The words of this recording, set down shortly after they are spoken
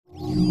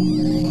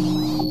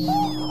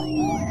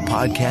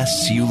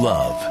podcasts you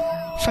love.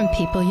 From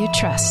people you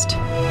trust.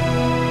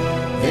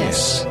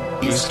 This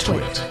is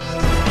Twit.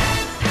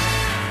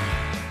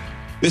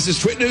 This is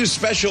Twit News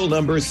special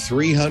number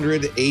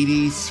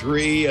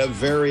 383, a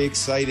very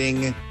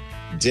exciting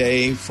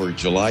day for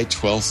July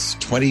 12th,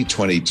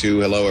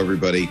 2022. Hello,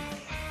 everybody.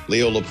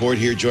 Leo Laporte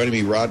here, joining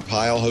me, Rod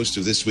Pyle, host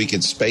of This Week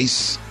in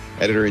Space,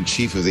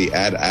 editor-in-chief of the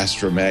Ad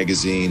Astra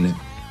magazine,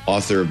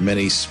 author of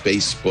many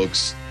space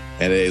books,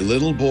 and a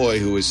little boy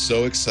who was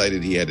so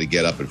excited he had to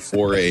get up at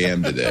 4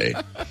 a.m. today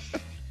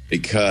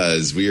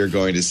because we are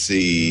going to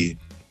see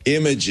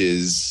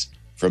images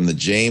from the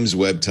James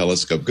Webb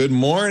Telescope. Good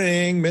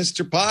morning,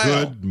 Mr.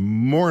 Pyle. Good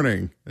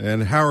morning.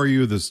 And how are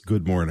you this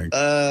good morning? It's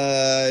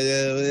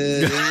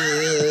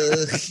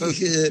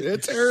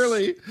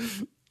early.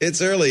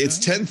 It's early. It's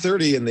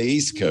 10:30 in the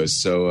East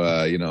Coast, so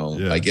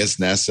I guess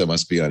NASA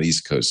must be on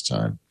East Coast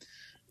time.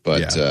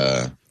 But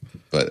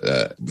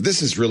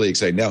this is really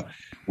exciting. Now,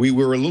 we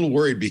were a little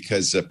worried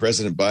because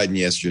President Biden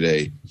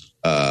yesterday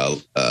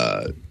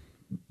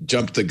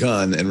jumped the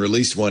gun and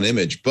released one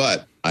image.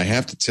 But I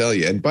have to tell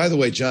you, and by the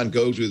way, John,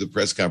 go to the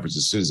press conference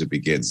as soon as it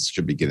begins. It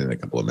should begin in a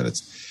couple of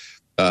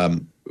minutes. I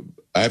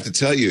have to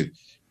tell you,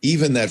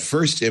 even that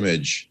first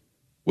image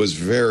was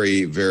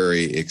very,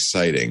 very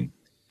exciting.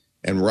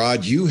 And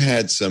Rod, you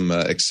had some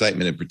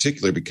excitement in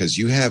particular because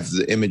you have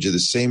the image of the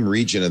same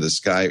region of the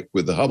sky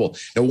with the Hubble.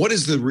 Now,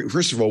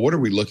 first of all, what are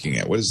we looking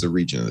at? What is the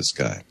region of the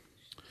sky?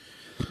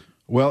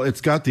 Well,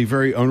 it's got the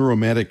very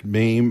unromantic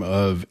name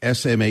of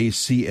SMACS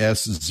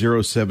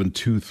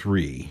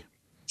 0723.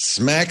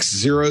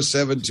 SMACS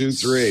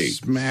 0723.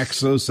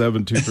 SMACS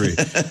 0723.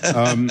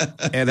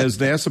 And as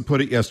NASA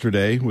put it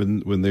yesterday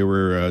when they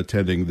were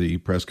attending the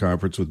press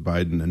conference with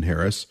Biden and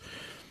Harris,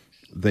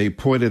 they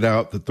pointed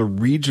out that the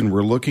region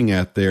we're looking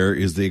at there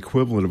is the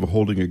equivalent of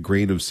holding a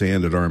grain of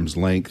sand at arm's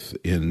length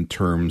in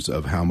terms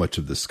of how much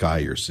of the sky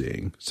you're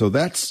seeing. So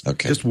that's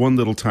just one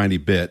little tiny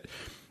bit.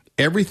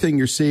 Everything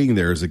you're seeing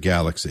there is a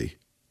galaxy.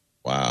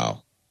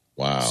 Wow.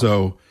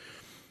 So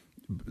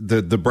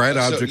the bright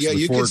objects in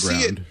the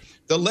foreground.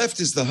 The left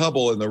is the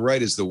Hubble and the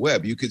right is the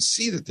Webb. You could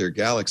see that there are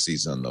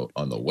galaxies on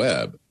the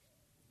Webb,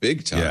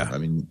 big time. Yeah. I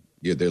mean,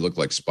 they look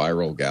like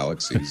spiral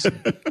galaxies,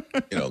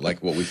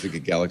 like what we think a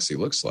galaxy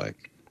looks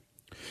like.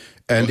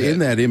 And in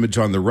that image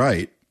on the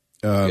right,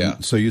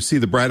 so you see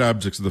the bright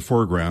objects in the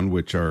foreground,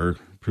 which are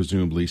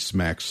presumably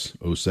SMACS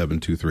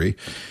 0723.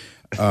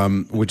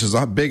 Which is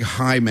a big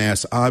high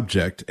mass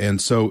object, and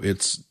so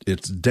it's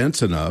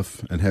dense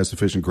enough and has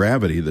sufficient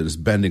gravity that it's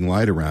bending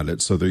light around it.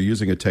 So they're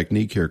using a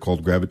technique here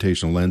called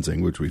gravitational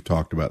lensing, which we've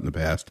talked about in the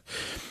past.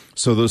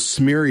 So those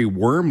smeary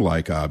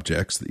worm-like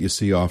objects that you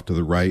see off to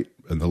the right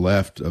and the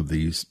left of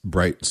the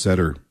bright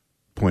center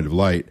point of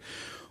light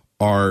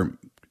are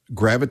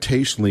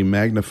gravitationally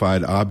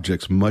magnified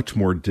objects much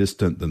more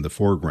distant than the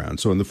foreground.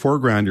 So in the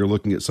foreground, you're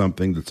looking at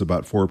something that's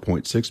about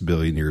 4.6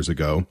 billion years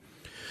ago.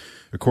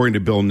 According to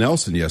Bill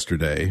Nelson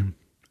yesterday,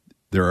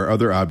 there are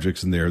other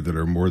objects in there that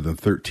are more than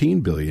 13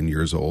 billion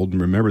years old.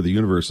 And remember, the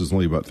universe is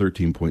only about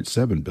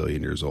 13.7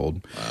 billion years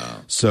old.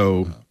 Wow.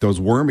 So those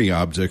wormy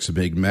objects are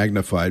being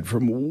magnified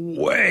from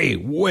way,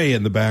 way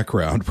in the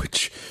background,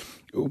 which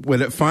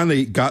when it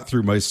finally got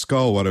through my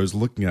skull, what I was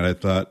looking at, I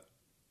thought,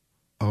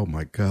 oh,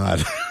 my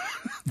God.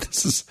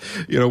 This is,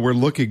 we're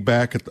looking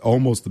back at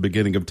almost the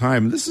beginning of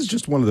time. This is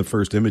just one of the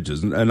first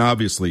images. And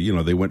obviously,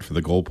 they went for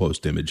the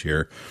goalpost image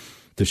here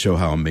to show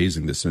how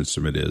amazing this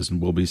instrument is.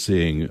 And we'll be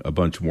seeing a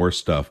bunch more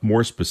stuff,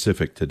 more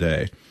specific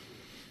today.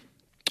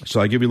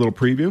 Shall I give you a little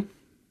preview?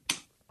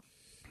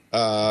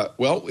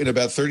 Well, in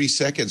about 30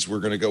 seconds, we're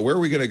going to go. Where are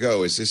we going to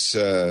go? Is this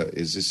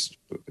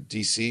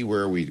DC?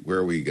 Where are we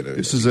going to?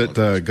 This is at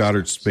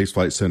Goddard Space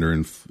Flight Center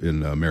in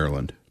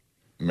Maryland.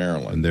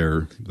 Maryland. And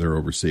they're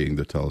overseeing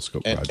the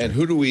telescope project. And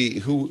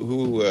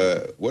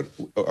what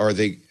are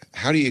they?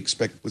 How do you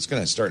expect? It's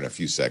going to start in a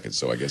few seconds,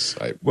 so I guess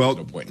there's no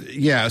point.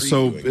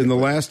 So in the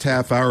last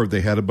half hour,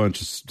 they had a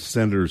bunch of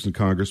senators and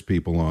Congress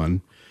people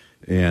on.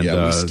 And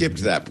we skipped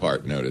that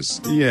part, notice.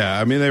 Yeah,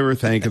 I mean, they were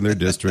thanking their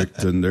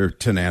district and their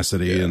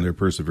tenacity and their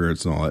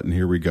perseverance and all that. And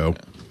here we go.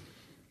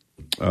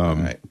 All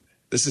right.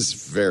 This is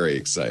very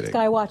exciting.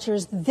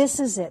 Skywatchers, this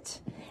is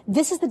it.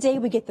 This is the day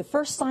we get the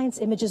first science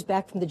images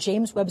back from the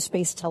James Webb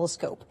Space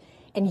Telescope.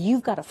 And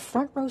you've got a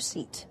front row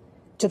seat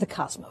to the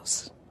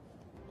cosmos.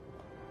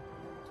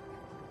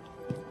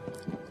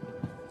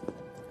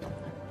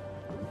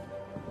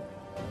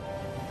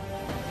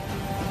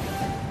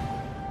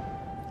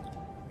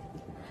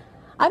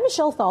 I'm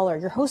Michelle Thaller,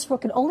 your host for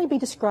what can only be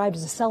described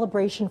as a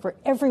celebration for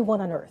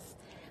everyone on Earth.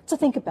 So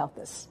think about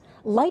this.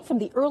 Light from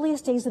the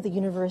earliest days of the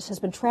universe has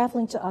been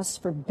traveling to us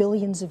for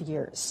billions of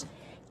years.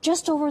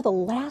 Just over the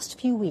last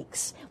few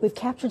weeks, we've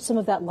captured some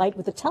of that light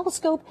with a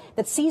telescope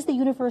that sees the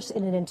universe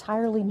in an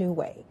entirely new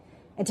way.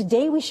 And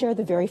today we share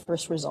the very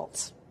first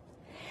results.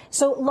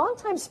 So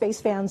longtime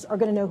space fans are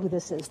going to know who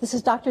this is. This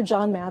is Dr.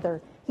 John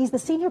Mather. He's the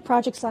senior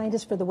project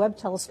scientist for the Webb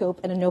Telescope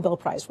and a Nobel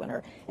Prize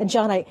winner. And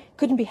John, I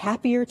couldn't be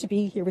happier to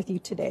be here with you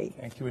today.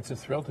 Thank you. It's a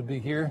thrill to be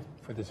here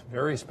for this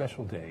very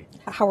special day.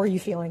 How are you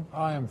feeling?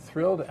 I am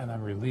thrilled and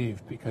I'm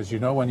relieved because,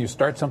 when you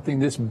start something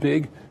this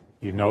big,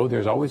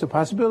 there's always a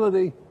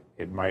possibility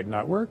it might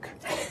not work.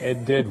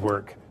 It did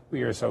work.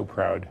 We are so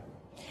proud.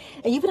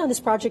 And you've been on this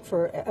project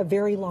for a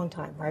very long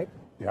time, right?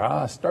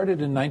 Yeah,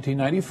 started in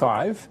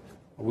 1995.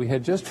 We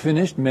had just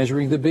finished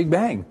measuring the Big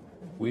Bang.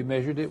 We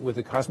measured it with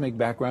the Cosmic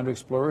Background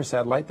Explorer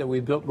satellite that we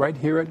built right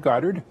here at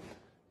Goddard.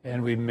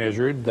 And we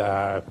measured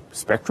the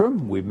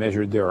spectrum. We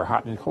measured there are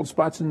hot and cold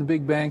spots in the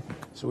Big Bang.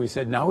 So we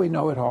said, now we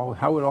know it all,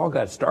 how it all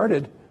got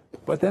started.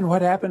 But then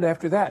what happened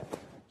after that?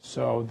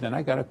 So then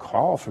I got a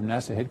call from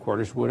NASA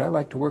headquarters. Would I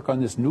like to work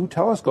on this new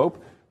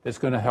telescope that's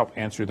going to help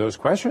answer those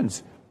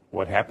questions?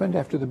 What happened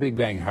after the Big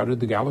Bang? How did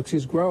the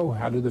galaxies grow?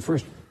 How did the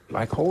first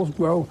black holes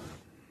grow?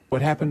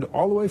 What happened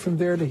all the way from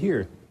there to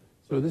here?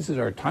 So this is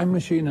our time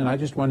machine, and I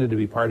just wanted to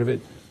be part of it.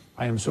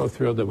 I am so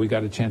thrilled that we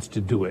got a chance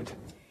to do it.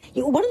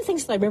 One of the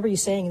things that I remember you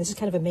saying, and this is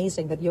kind of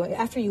amazing, that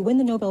after you win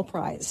the Nobel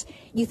Prize,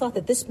 you thought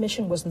that this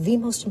mission was the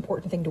most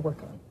important thing to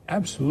work on.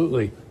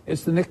 Absolutely.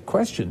 It's the next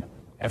question.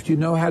 After you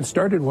know how it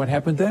started, what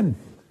happened then?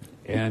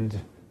 And,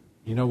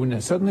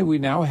 when suddenly we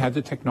now have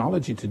the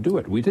technology to do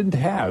it. We didn't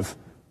have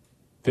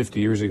 50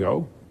 years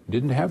ago. We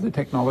didn't have the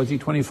technology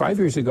 25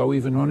 years ago,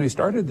 even when we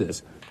started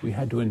this. We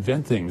had to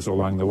invent things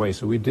along the way,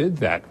 so we did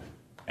that.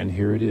 And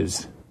here it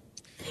is.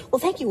 Well,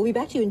 thank you. We'll be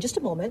back to you in just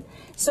a moment.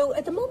 So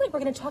at the moment, we're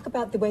going to talk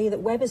about the way that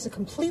Webb is a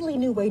completely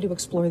new way to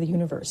explore the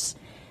universe.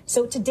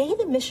 So today,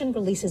 the mission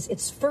releases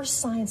its first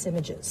science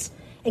images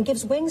and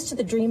gives wings to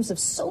the dreams of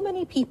so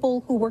many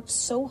people who worked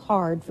so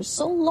hard for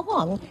so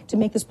long to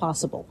make this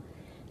possible.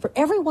 For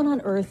everyone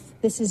on Earth,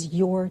 this is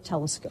your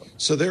telescope.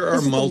 So there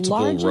are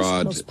multiple,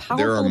 Rod,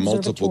 there are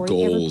multiple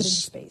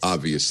goals,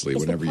 obviously,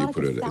 whenever you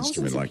put an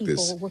instrument like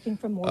this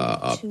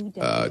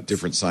up.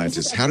 Different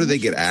scientists, how do they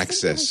get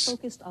access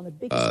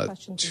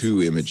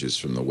to images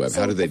from the Webb?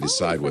 How do they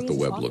decide what the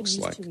Webb looks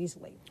like?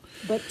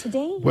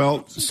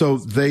 Well, so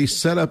they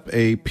set up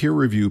a peer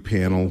review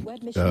panel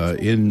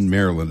in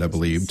Maryland, I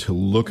believe, to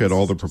look at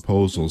all the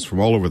proposals from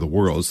all over the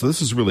world. So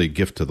this is really a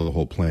gift to the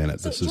whole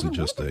planet. This isn't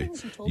just a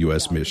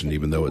U.S. mission,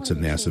 even though it's a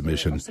NASA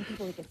mission.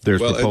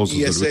 There's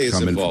proposals that would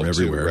come in from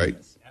everywhere. Too,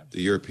 right?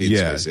 The European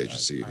Space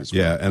Agency as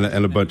well. Yeah,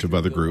 and a bunch of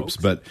other groups.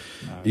 But,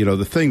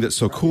 the thing that's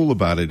so cool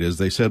about it is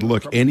they said,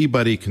 look,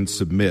 anybody can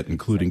submit,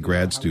 including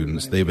grad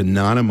students. They've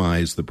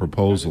anonymized the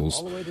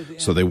proposals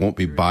so they won't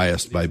be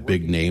biased by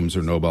big names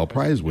or Nobel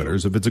Prize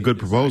winners. If it's a good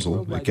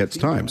proposal, it gets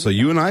time. So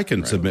you and I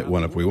can submit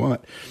one if we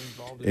want.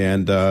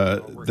 And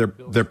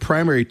their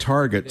primary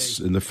targets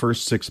in the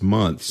first 6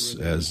 months,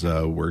 as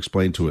were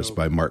explained to us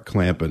by Mark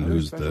Clampin,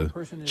 who's the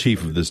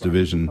chief of this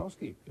division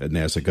at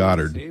NASA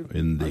Goddard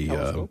in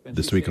the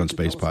This Week on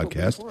Space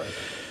podcast,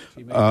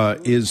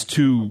 is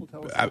to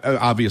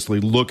obviously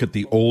look at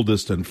the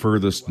oldest and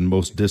furthest and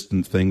most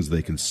distant things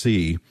they can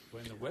see.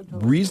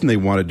 Reason they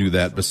want to do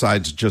that,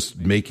 besides just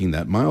making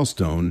that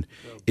milestone,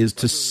 is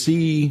to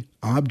see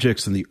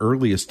objects in the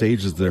earliest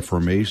stages of their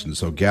formation,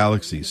 so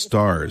galaxies,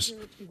 stars,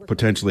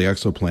 potentially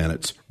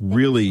exoplanets,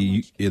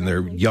 really in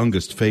their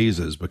youngest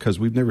phases, because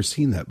we've never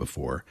seen that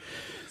before.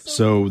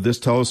 So this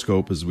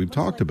telescope, as we've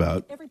talked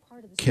about,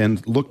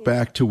 can look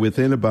back to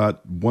within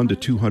about 1 to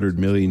 200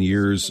 million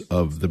years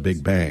of the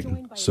Big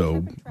Bang.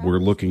 So we're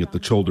looking at the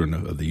children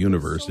of the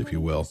universe, if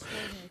you will,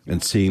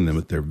 and seeing them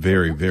at their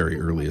very,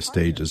 very earliest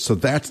stages. So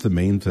that's the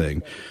main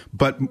thing.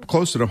 But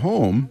closer to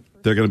home,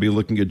 they're going to be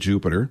looking at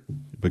Jupiter,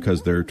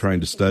 because they're trying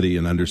to study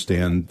and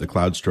understand the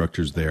cloud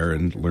structures there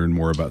and learn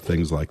more about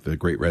things like the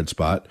Great Red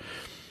Spot.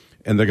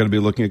 And they're going to be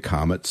looking at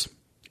comets.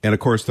 And,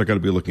 of course, they're going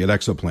to be looking at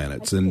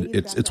exoplanets. And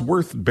it's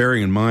worth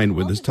bearing in mind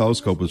when this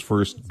telescope was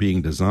first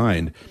being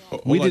designed.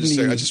 I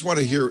just want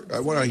to hear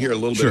a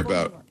little bit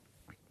about.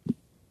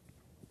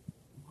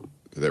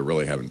 They're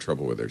really having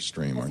trouble with their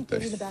stream, aren't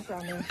they? In the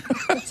background there.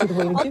 That's the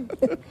way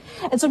to do.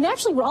 And so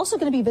naturally, we're also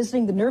going to be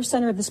visiting the nerve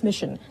center of this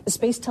mission, the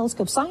Space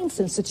Telescope Science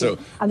Institute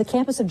on the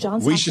campus of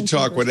Johns Hopkins. We should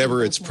talk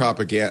whenever it's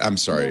propaganda. I'm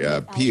sorry,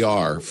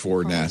 PR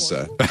for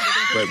NASA.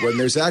 But when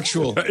there's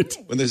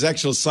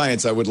actual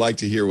science, I would like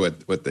to hear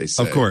what they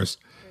say. Of course.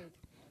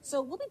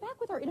 So we'll be back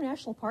with our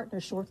international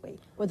partners shortly,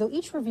 where they'll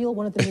each reveal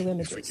one of the new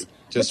images.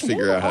 Just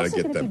figure out how to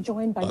get them be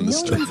joined by on the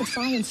millions of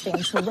science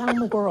fans from around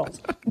the world.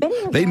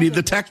 They need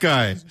the tech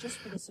guy. Just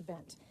for this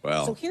event.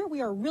 Well, so here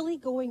we are really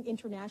going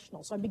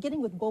international. So I'm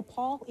beginning with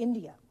Bhopal,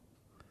 India.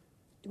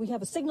 Do we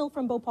have a signal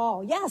from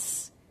Bhopal?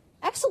 Yes.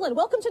 Excellent.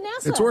 Welcome to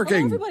NASA. It's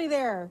working. Hello, everybody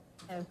there.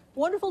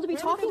 Wonderful to be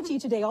talking to you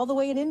today, all the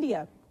way in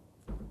India.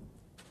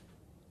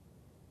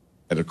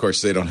 And, of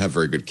course, they don't have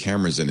very good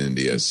cameras in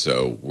India,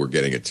 so we're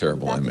getting a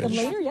terrible image.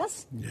 Later,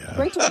 yes. Yeah.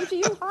 Great to meet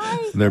you.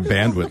 Hi. Their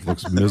bandwidth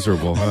looks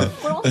miserable, huh?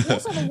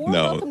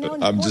 No,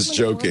 I'm just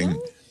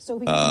joking.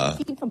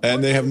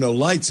 And they have no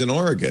lights in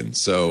Oregon,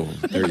 so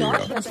there you go.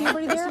 Is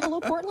anybody there? Hello,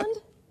 Portland?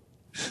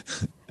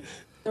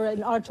 They're in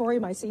an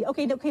auditorium, I see.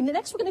 Okay,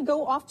 next we're going to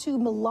go off to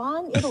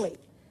Milan, Italy.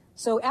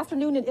 So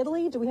afternoon in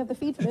Italy. Do we have the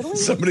feed from Italy?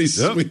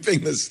 Somebody's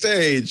sweeping the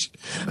stage.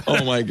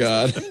 Oh, my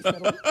God.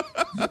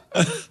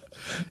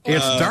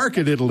 It's dark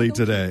in Italy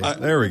today.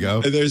 There we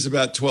go. There's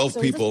about 12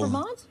 people. Is this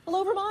Vermont?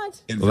 Hello,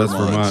 Vermont. Well, that's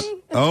Vermont.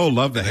 Oh,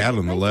 love the hat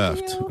on the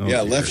left. Oh,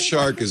 yeah, Left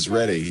Shark is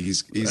ready.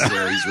 He's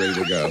ready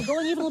to go.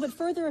 Going even a little bit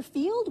further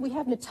afield, we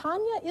have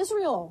Netanya,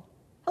 Israel.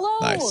 Hello.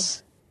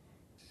 Nice.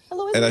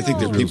 Hello, Israel. And I think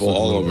there are people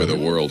all over the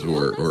world who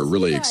are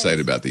really excited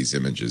about these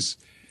images.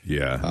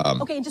 Yeah.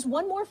 Okay, and just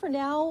one more for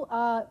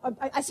now.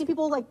 I see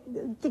people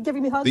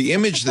giving me hugs. The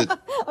image that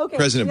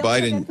President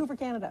Biden, Vancouver,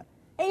 Canada.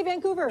 Hey,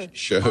 Vancouver.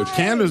 Showed.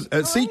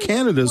 Canada. See,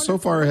 Canada's so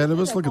far ahead of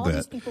us. Look at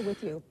that. People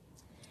with you.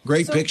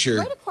 Great picture.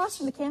 Right across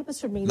from the campus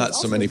from me, Not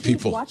so many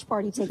people. Watch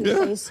party taking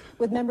place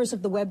with members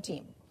of the web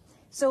team.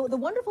 So the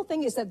wonderful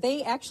thing is that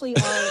they actually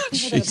are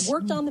people that have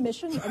worked on the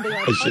mission, and they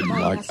are.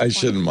 I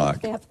shouldn't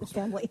mock. They have the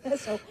family.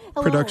 So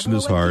hello, production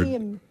is hard.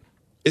 Team.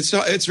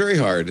 It's very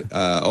hard.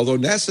 Although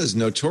NASA is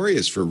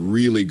notorious for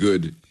really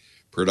good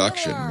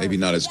production, maybe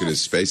not as good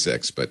as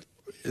SpaceX, but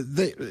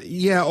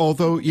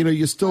although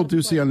you still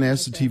do see on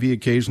NASA TV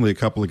occasionally a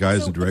couple of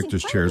guys in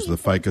director's chairs with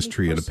a ficus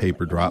tree and a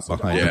paper drop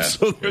behind them.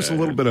 So there's a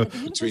little bit of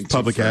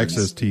public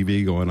access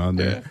TV going on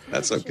there. Yeah,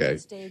 that's okay.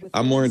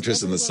 I'm more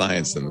interested in the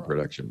science than the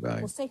production value.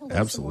 We'll say hello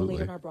Absolutely.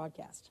 later in our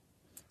broadcast.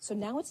 So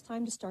now it's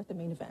time to start the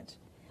main event.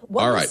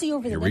 What All we'll right, see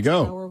over the next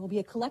hour will be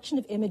a collection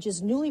of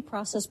images newly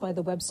processed by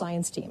the web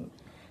science team.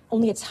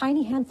 Only a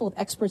tiny handful of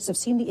experts have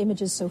seen the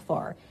images so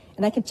far,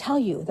 and I can tell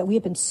you that we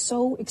have been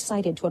so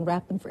excited to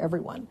unwrap them for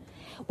everyone.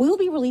 We will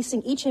be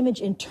releasing each image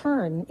in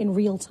turn in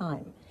real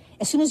time.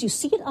 As soon as you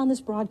see it on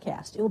this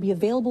broadcast, it will be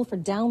available for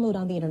download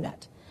on the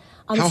internet.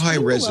 How high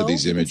res are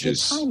these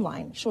images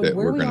that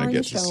we're going to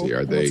get to see?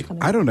 Are they?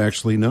 I don't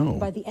actually know.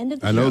 By the end of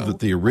the I know show, that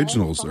the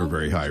originals are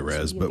very high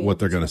res, but what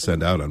they're going to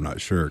send out, I'm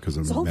not sure, because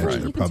I'm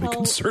imagining they're probably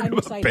concerned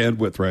about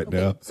bandwidth right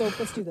now. So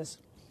let's do this.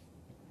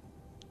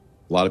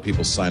 A lot of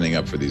people signing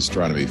up for the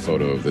astronomy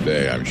photo of the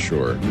day, I'm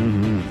sure.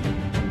 Mm-hmm.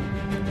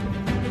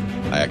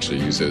 I actually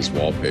use it as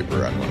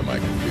wallpaper on one of my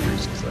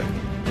computers because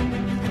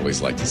I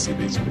always like to see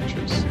these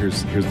pictures.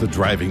 Here's the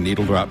driving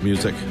needle drop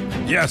music.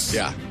 Yes.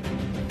 Yeah.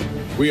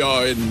 We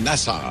are in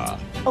NASA.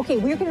 Okay,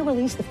 we're going to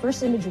release the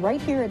first image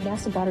right here at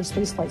NASA Goddard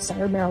Space Flight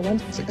Center,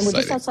 Maryland. And we're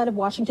just outside of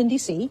Washington,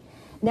 D.C.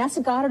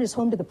 NASA Goddard is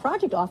home to the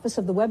project office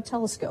of the Webb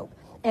Telescope.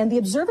 And the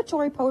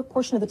observatory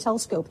portion of the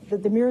telescope,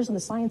 the mirrors and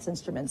the science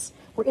instruments,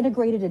 were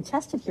integrated and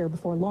tested here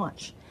before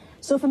launch.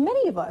 So for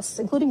many of us,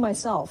 including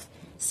myself,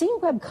 seeing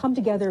Webb come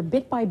together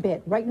bit by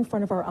bit right in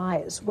front of our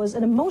eyes was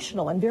an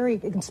emotional and very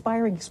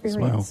inspiring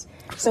experience.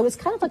 Smile. So it's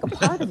kind of like a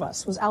part of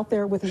us was out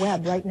there with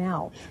Webb right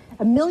now,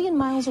 1 million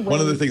miles away. One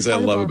of the things I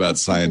love about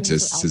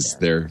scientists is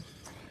they're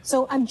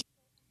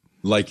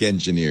like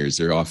engineers.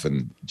 They're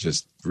often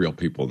just real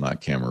people, not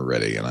camera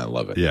ready, and I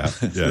love it. Yeah.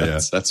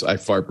 That's I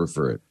far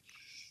prefer it.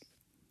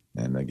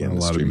 And again,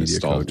 the stream is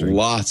stalled.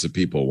 Lots of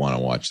people want to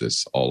watch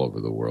this all over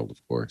the world, of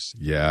course.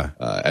 Yeah.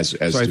 As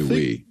do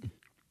we.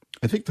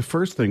 I think the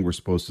first thing we're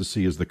supposed to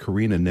see is the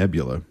Carina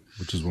Nebula,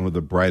 which is one of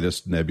the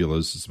brightest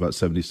nebulas. It's about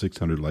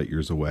 7,600 light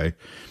years away.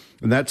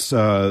 And that's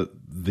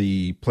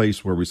the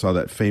place where we saw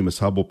that famous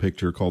Hubble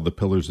picture called the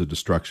Pillars of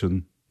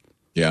Destruction.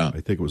 Yeah. I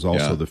think it was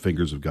also the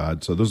Fingers of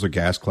God. So those are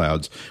gas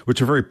clouds,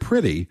 which are very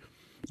pretty.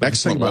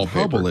 Excellent the thing wallpaper.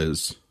 about Hubble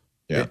is...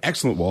 Yeah.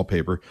 Excellent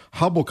wallpaper.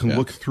 Hubble can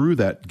look through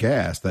that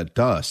gas, that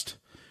dust,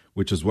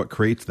 which is what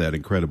creates that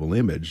incredible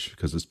image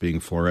because it's being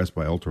fluoresced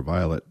by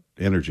ultraviolet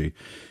energy,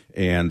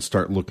 and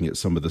start looking at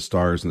some of the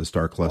stars and the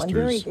star clusters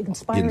very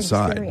inspiring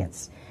inside.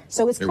 Experience.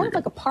 So it's kind of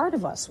like a part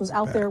of us was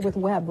out there with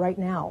Webb right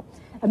now.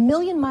 1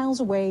 million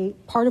miles away,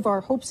 part of our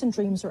hopes and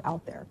dreams are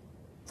out there.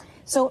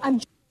 So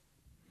I'm...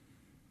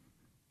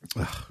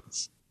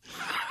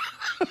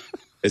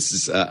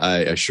 It's I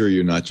assure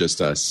you, not just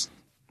us.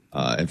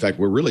 In fact,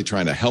 we're really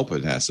trying to help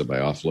at NASA by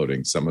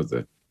offloading some of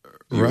the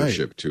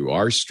viewership to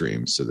our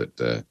stream so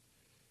that...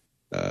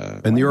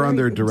 and you're on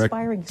their direct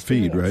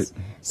feed, right?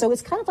 So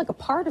it's kind of like a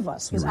part of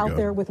us was out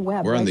there with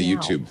Webb. We're on the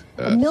now. YouTube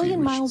 1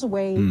 million miles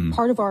away,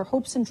 part of our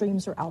hopes and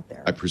dreams are out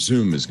there. I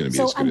presume is going to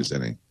be as good as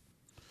any.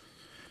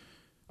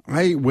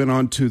 I went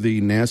on to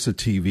the NASA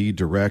TV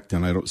Direct,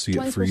 and I don't see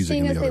it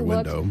freezing in the other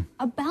window.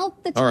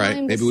 About the time all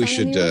right, maybe we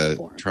should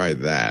try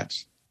that.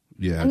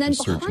 Yeah, and then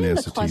search behind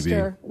NASA the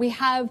cluster, TV. We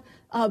have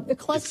the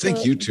cluster. I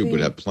think YouTube would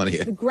have plenty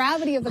of. The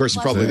gravity of the course,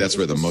 cluster probably that's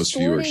where the most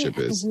viewership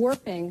is.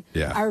 Warping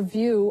our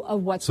view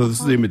of what's. So this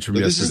is the image from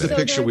yesterday. This is the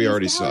picture we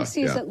already saw.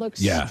 That look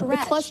yeah. The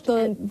cluster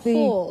and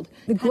pulled.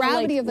 The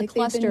gravity of the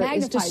cluster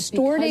is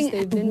distorting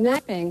and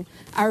warping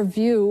our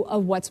view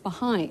of what's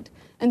behind.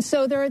 And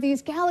so there are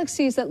these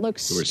galaxies that look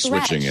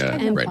stretched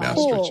and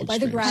pulled by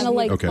the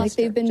gravity, like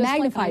they've been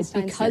magnified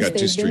because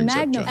they've been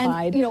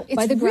magnified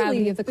by the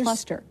gravity of the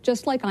cluster,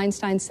 just like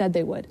Einstein said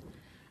they would.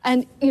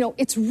 And,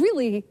 it's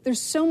really,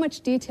 there's so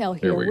much detail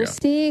here. We're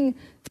seeing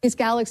these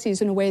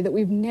galaxies in a way that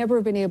we've never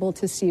been able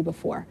to see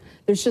before.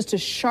 There's just a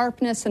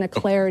sharpness and a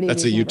clarity.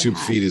 That's a YouTube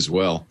feed as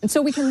well. And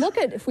so we can look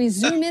at, if we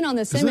zoom in on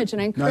this image,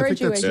 and I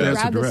encourage you, as you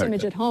grab this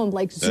image at home,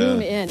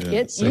 zoom in.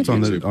 It's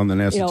on the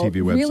NASA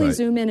TV website. Really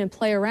zoom in and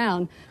play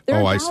around. There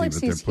are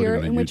galaxies here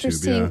in which you're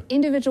seeing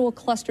individual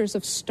clusters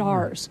of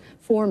stars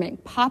forming,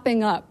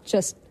 popping up,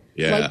 just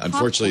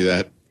unfortunately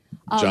that,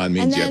 John,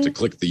 means you have to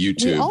click the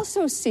YouTube. We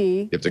also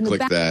see... You have to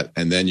click that,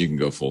 and then you can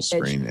go full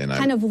screen. And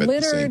kind of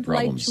littered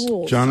like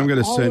jewels. John, I'm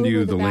going to send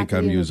you the link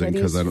I'm using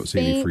because I don't see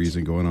any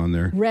freezing going on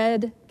there.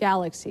 Red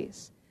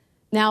galaxies.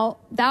 Now,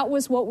 that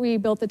was what we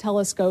built the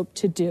telescope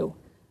to do.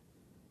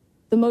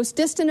 The most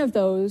distant of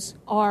those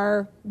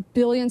are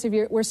billions of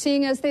years. We're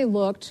seeing as they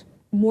looked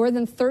more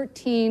than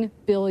 13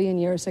 billion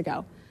years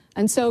ago.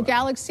 And so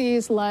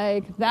galaxies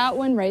like that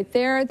one right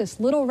there, this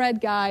little red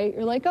guy,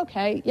 you're like,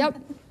 okay, yep,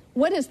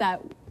 what is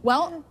that?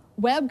 Well,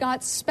 Webb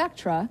got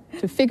spectra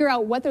to figure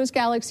out what those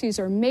galaxies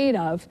are made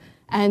of,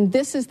 and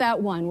this is that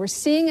one. We're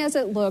seeing as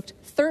it looked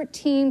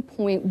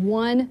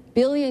 13.1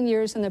 billion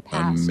years in the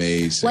past.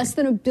 Amazing. Less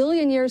than a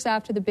billion years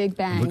after the Big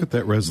Bang. Look at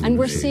that resolution. And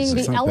we're seeing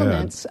the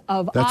elements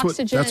of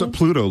oxygen. That's what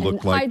Pluto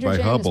looked like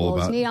by Hubble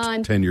about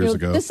neon. 10 years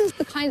ago.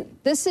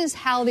 This is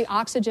how the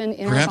oxygen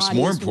in Perhaps our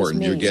bodies more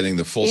important, you're getting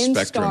the full in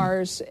spectrum.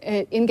 Stars,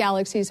 in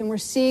galaxies, and we're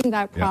seeing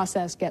that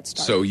process get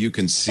started. So you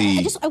can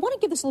see... I want to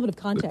give this a little bit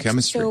of context. The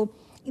chemistry. So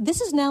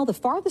this is now the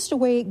farthest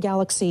away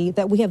galaxy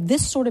that we have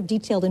this sort of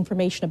detailed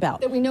information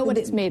about. That we know what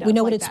it's made of. We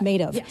know what it's made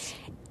of. Yes.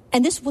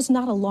 And this was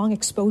not a long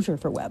exposure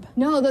for Webb.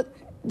 No, the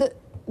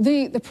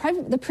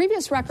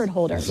previous record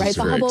holder, right,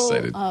 the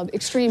Hubble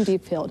Extreme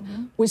Deep Field,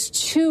 was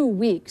 2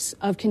 weeks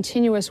of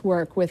continuous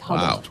work with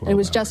Hubble. Wow. It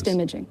was just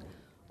imaging.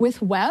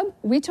 With Webb,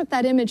 we took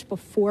that image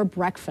before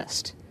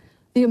breakfast.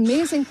 The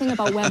amazing thing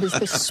about Webb is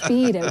the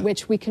speed at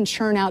which we can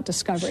churn out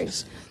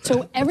discoveries.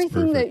 So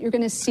everything that you're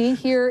going to see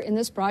here in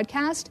this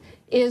broadcast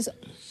is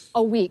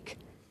a week.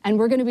 And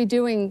we're going to be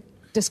doing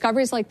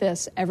discoveries like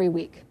this every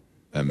week.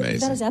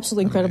 Amazing. That is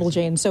absolutely incredible,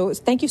 Jane. So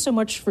thank you so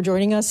much for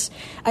joining us.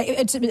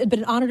 It's been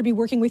an honor to be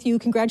working with you.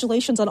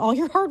 Congratulations on all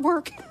your hard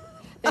work.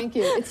 Thank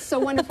you. It's so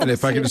wonderful. And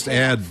if I could just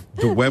add,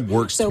 the Webb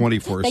works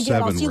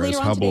 24/7, whereas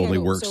Hubble only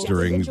works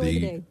during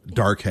the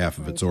dark half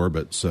of its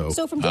orbit. So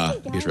from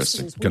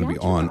interesting. It's going to be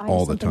on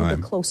all the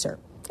time. Closer.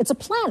 It's a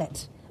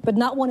planet, but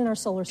not one in our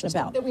solar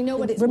system. That we know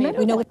what it's Remember, made of.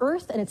 we know that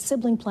Earth and its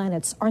sibling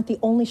planets aren't the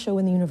only show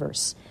in the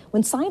universe.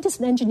 When scientists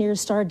and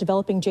engineers started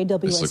developing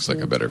JWST, this looks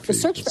like a better the feed.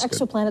 search for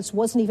exoplanets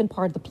wasn't even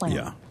part of the plan.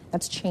 Yeah.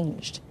 That's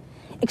changed.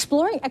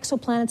 Exploring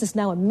exoplanets is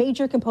now a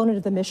major component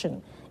of the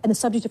mission and the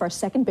subject of our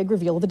second big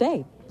reveal of the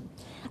day.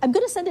 I'm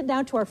going to send it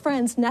now to our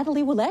friends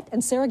Natalie Willette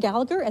and Sarah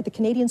Gallagher at the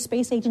Canadian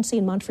Space Agency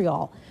in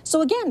Montreal.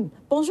 So again,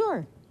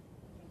 bonjour.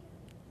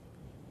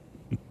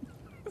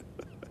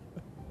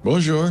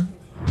 Bonjour.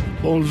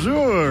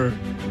 Bonjour.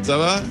 Ça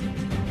va?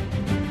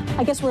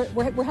 I guess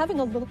we're having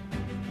a little...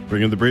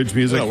 Bring in the bridge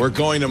music. No, we're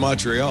going to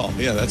Montreal.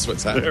 Yeah, that's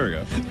what's happening. There we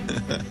go.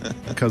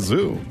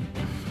 Kazoo.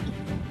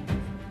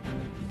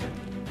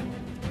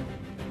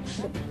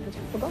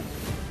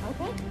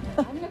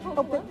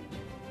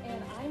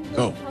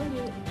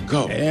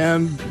 Go.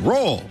 And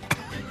roll.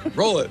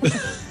 Roll it.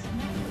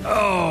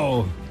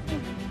 Oh.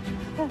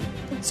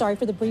 Sorry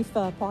for the brief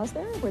pause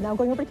there. We're now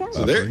going over to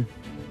Canada. So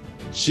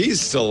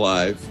she's still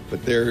alive,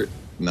 but they're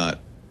not.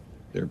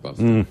 They're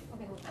buffing.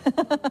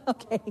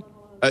 Okay.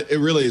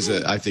 It really is,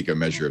 I think, a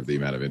measure of the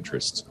amount of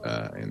interest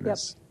in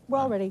this. Yep. We're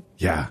all ready.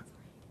 Yeah.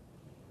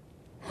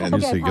 And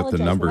Okay, so you get the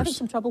We're numbers. having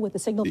some trouble with the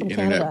signal from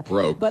internet Canada.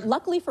 broke. But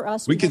luckily for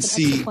us, We have can an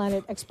see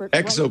exoplanet expert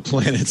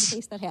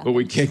exoplanets, but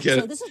we can't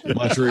get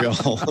Montreal.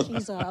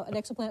 She's an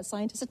exoplanet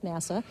scientist at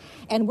NASA,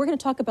 and we're going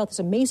to talk about this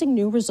amazing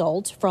new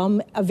result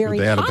from a very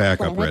They had a hot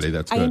backup planet. ready.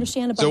 That's I good.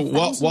 understand about So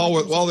 1,000 light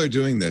years while they're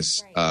doing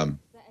this, The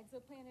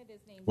exoplanet is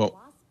named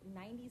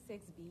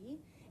WASP-96b,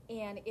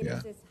 and it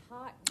is this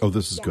hot. Oh,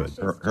 this is good.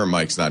 her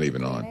mic's not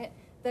even on.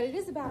 That it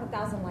is about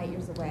 1,000 light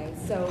years away.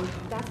 So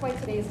that's why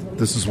today is really.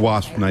 This is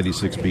WASP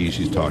 96b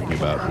she's talking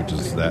about, which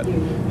is that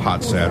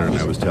hot Saturn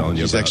I was telling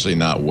you She's about. actually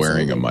not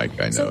wearing a mic,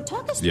 I know. So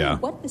talk us through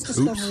what this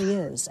discovery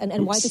is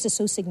and why this is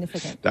so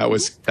significant.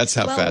 That's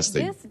how fast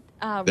they... This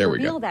there we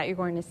reveal go. that you're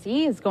going to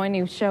see is going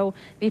to show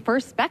the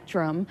first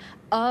spectrum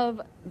of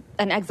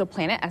an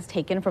exoplanet as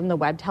taken from the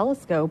Webb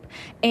telescope.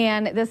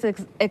 And this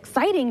is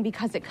exciting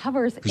because it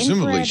covers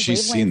Presumably infrared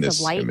she's wavelengths seen this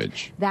of light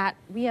image. that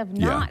we have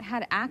not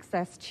had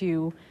access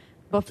to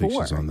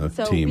before. she's on the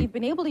so team. we've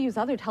been able to use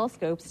other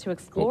telescopes to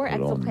explore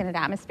exoplanet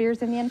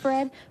atmospheres in the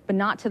infrared, but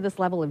not to this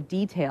level of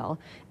detail.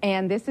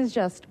 And this is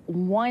just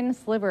one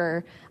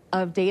sliver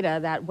of data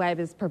that Webb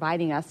is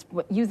providing us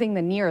using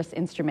the NIRISS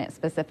instrument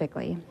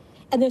specifically.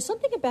 And there's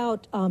something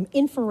about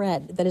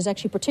infrared that is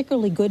actually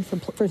particularly good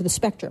for the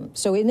spectrum.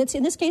 So in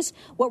this case,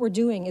 what we're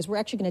doing is we're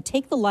actually going to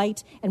take the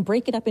light and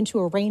break it up into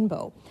a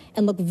rainbow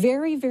and look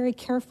very, very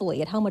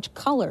carefully at how much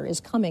color is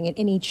coming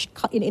in each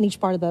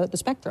part of the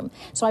spectrum.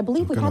 So I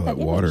believe we have that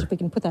image. If we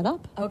can put that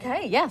up.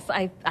 Okay, yes,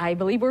 I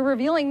believe we're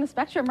revealing the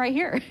spectrum right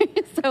here.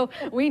 So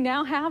we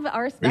now have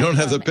our spectrum. We don't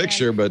have the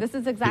picture, but this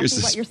is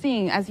exactly what you're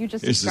seeing as you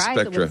just described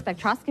it with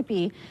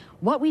spectroscopy.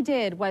 What we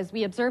did was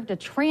we observed a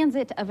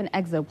transit of an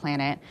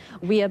exoplanet.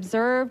 We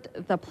observed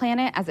the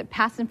planet as it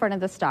passed in front of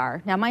the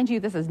star. Now, mind you,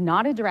 this is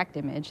not a direct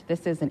image.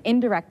 This is an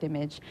indirect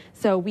image.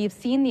 So we've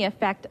seen the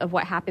effect of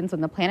what happens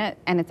when the planet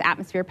and its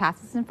atmosphere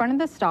passes in front of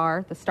the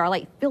star. The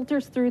starlight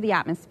filters through the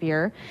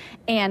atmosphere,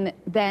 and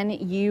then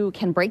you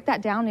can break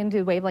that down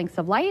into wavelengths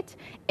of light,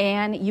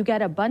 and you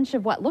get a bunch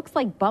of what looks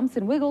like bumps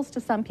and wiggles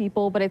to some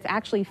people, but it's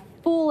actually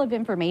full of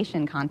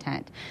information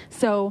content.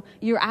 So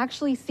you're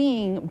actually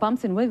seeing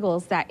bumps and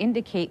wiggles that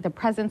indicate the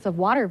presence of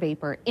water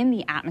vapor in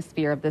the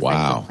atmosphere of this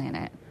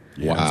exoplanet.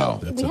 Wow.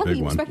 So we have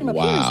the spectrum up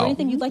here. Is there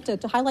anything you'd like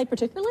to highlight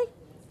particularly?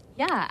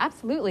 Yeah,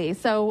 absolutely.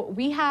 So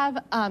we have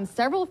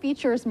several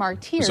features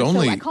marked here. It's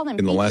only I call them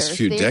in the last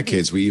few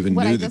decades we even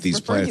knew that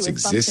these planets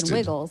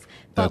existed.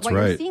 But what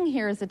you're seeing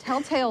here is a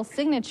telltale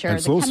signature. And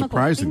it's a little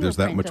surprising there's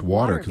that much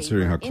water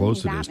considering how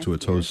close it is to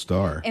its host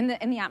star. In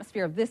the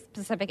atmosphere of this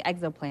specific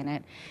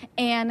exoplanet.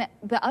 And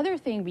the other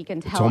thing we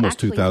can tell it's almost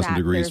 2,000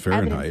 degrees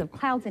Fahrenheit. Of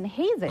clouds and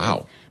hazes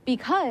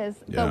because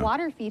the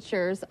water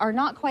features are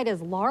not quite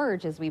as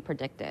large as we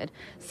predicted.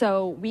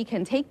 So we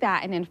can take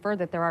that and infer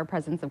that there are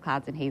presence of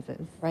clouds and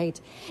hazes.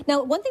 Right.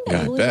 Now, one thing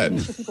that we really want to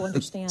make sure people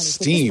understand is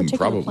that this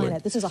particular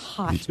planet, this is a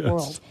hot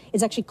world,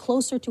 is actually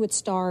closer to its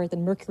star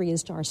than Mercury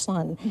is to our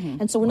sun.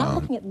 And so we're not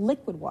looking at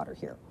liquid water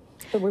here.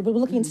 But we're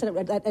looking instead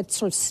at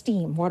sort of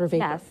steam, water vapor.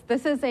 Yes,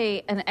 this is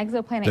an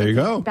exoplanet. There you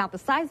go. About the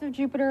size of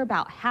Jupiter,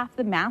 about half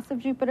the mass of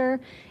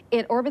Jupiter.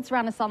 It orbits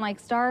around a sun-like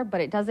star,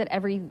 but it does it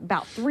every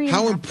about 3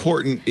 How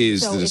important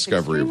is the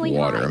discovery of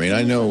water? I mean,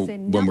 I know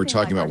when we're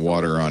talking about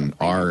water on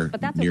our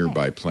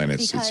nearby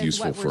planets, it's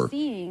useful for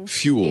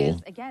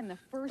fuel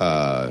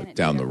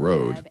down the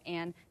road.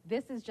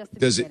 This is just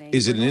is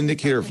it an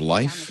indicator of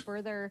life?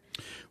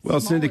 Well,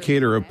 it's an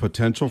indicator of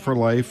potential for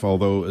life,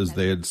 although, as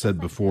they had said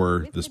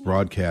before this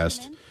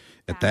broadcast,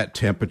 at that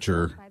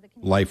temperature,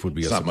 life would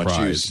be a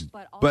surprise.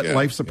 But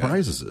life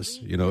surprises us.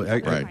 You know,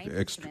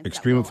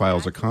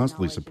 extremophiles are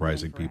constantly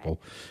surprising people.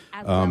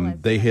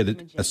 They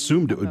had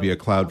assumed it would be a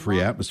cloud-free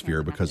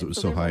atmosphere because it was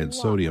so high in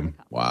sodium.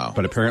 Wow.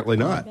 But apparently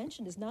not.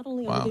 Not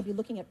only are we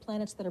looking at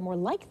planets that are more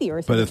like the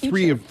Earth, but a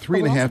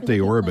 3.5 day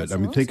orbit. I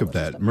mean, think of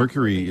that.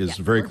 Mercury is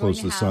very close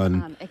to the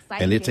sun,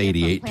 and it's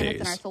 88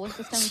 days. So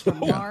this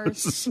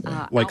is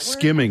like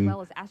skimming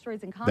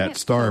that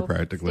star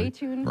practically.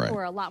 Stay tuned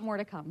for a lot more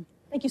to come.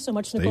 Thank you so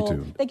much,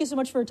 Nicole. Thank you so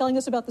much for telling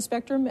us about the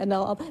spectrum. And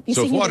I'll be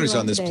so if water's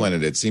on this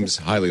planet, it seems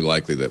highly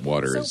likely that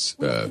water is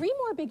a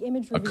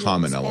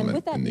common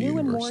element in the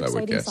universe, I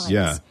would guess. Science.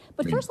 Yeah.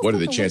 But I mean, what are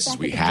the chances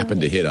we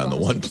happen to hit on the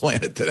one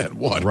planet that had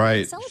water?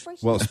 Right.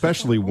 Well,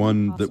 especially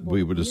one that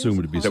we would assume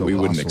would be so we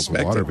wouldn't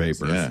expect water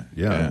vapor.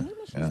 Yeah.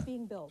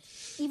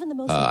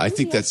 I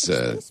think that's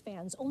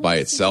by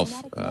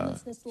itself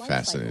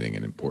fascinating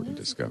and important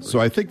discovery. So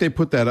I think they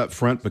put that up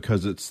front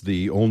because it's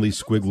the only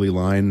squiggly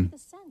line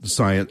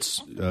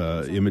science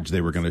image they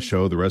were going to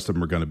show. The rest of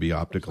them are going to be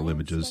optical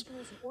images.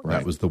 Right.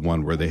 That was the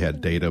one where they had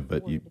data,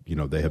 but you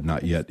know they have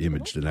not yet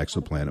imaged an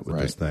exoplanet with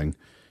this thing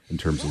in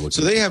terms of looking.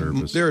 So they at the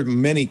surface. There are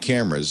many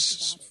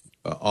cameras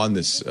on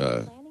this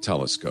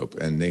telescope,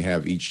 and they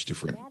have each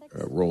different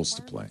roles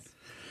to play.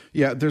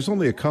 Yeah, there's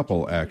only a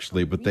couple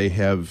actually, but they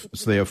have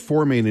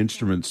 4 main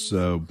instruments.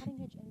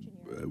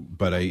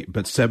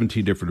 But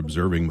 17 different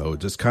observing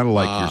modes. It's kind of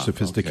like your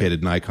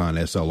sophisticated Nikon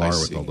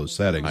SLR with all those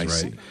settings,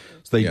 right?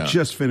 So they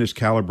just finished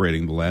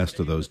calibrating the last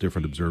of those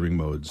different observing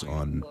modes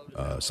on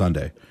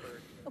Sunday.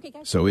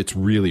 So it's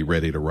really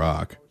ready to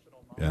rock.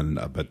 And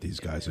I bet these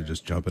guys are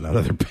just jumping out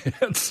of their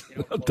pants.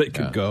 They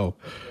could go.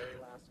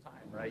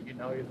 Right? You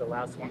know you're the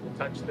last one to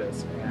touch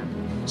this,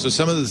 man. So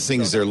some of the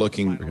things they're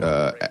looking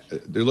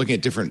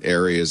at different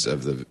areas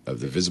of the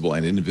visible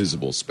and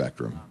invisible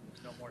spectrum.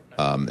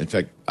 In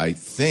fact, I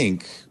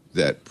think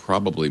that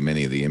probably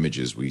many of the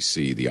images we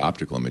see, the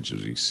optical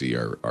images we see,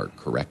 are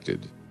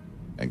corrected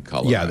and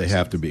colorized. Yeah, they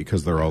have to be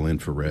because they're all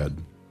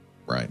infrared.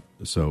 Right.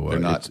 So they're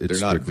not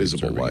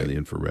visible light. In the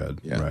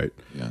infrared, right?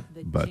 Yeah.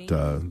 But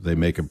they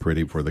make them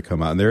pretty before they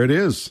come out. And there it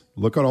is.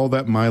 Look at all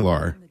that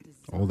mylar.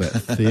 All that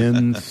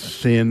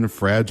thin,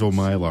 fragile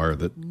mylar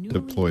that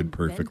deployed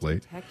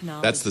perfectly.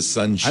 That's the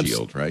sun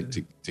shield, right?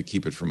 To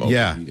keep it from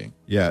overheating.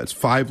 Yeah, it's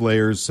 5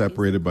 layers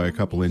separated by a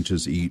couple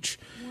inches each.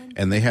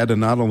 And they had to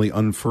not only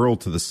unfurl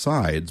to the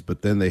sides,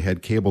 but then they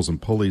had cables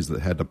and pulleys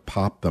that had to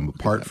pop them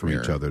apart from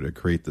each other to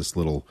create this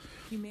little,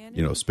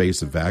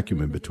 space of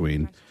vacuum in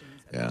between.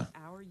 Yeah.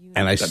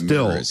 And I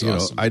still,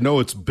 awesome. I know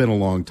it's been a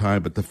long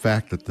time, but the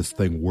fact that this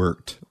thing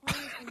worked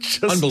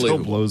just still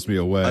blows me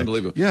away.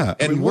 Unbelievable. Yeah.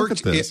 And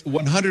worked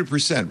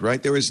 100%,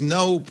 right? There was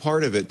no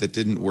part of it that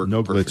didn't work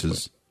perfectly.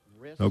 Glitches.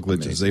 No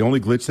glitches. Amazing. The only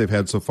glitch they've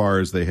had so far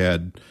is they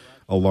had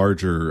a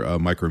larger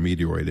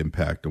micrometeoroid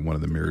impact on one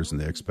of the mirrors than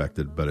they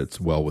expected, but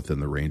it's well within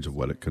the range of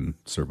what it can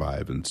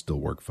survive and still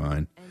work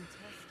fine.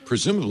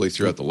 Presumably,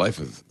 throughout the life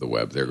of the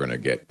Webb, they're going to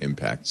get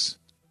impacts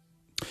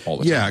all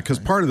the time. Yeah, because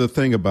part of the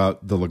thing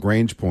about the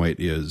Lagrange point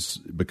is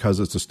because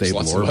it's a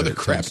stable orbit, it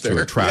tends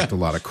to attract a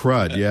lot of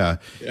crud. Yeah,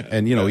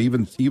 and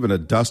even a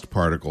dust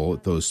particle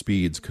at those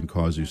speeds can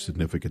cause you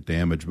significant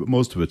damage. But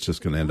most of it's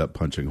just going to end up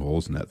punching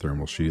holes in that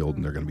thermal shield,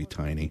 and they're going to be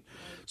tiny.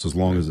 So as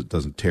long as it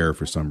doesn't tear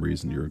for some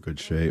reason, you're in good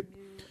shape.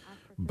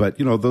 But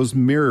those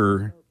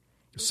mirror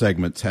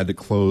segments had to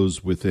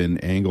close within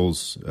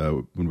angles.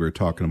 When we were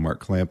talking to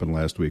Mark Clampin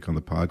last week on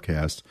the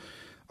podcast,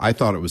 I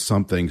thought it was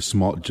something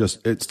small,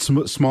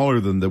 it's smaller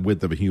than the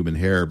width of a human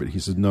hair, but he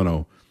said,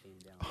 no,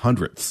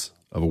 hundredths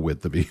of a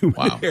width of a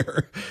human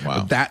hair.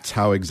 Wow. That's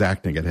how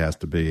exacting it has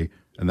to be.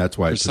 And that's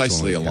why it's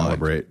precisely aligned.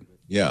 Calibrate.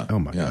 Yeah. Oh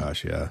my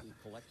gosh. Yeah.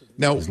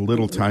 Now, these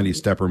little tiny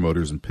stepper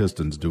motors and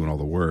pistons doing all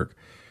the work.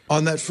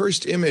 On that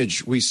first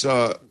image, we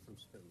saw,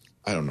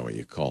 I don't know what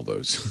you call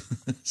those,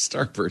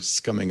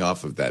 starbursts coming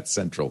off of that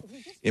central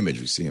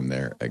image. We see them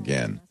there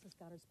again.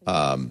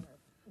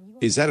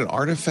 Is that an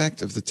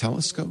artifact of the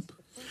telescope?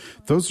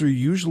 Those are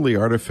usually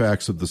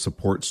artifacts of the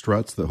support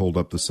struts that hold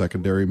up the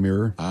secondary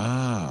mirror.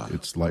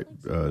 It's like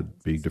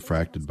being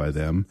diffracted by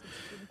them.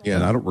 Yeah.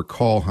 And I don't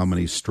recall how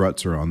many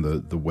struts are on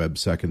the Webb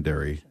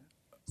secondary,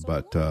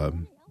 but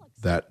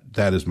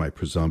that is my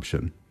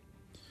presumption.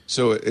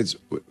 So it's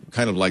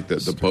kind of like the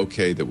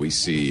bokeh that we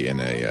see in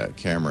a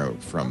camera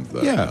from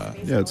the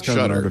it's kind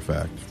of an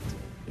artifact.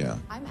 Yeah.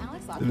 I'm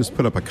Alex They just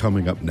put up a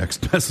coming up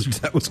next message.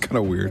 That was kind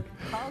of weird.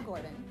 Carl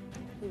Gordon,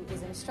 who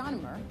is an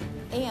astronomer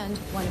and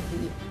one of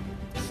the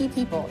key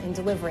people in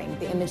delivering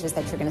the images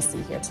that you're going to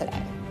see here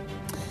today.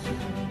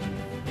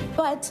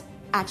 But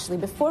actually,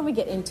 before we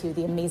get into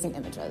the amazing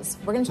images,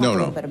 we're going to talk a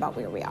little bit about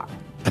where we are.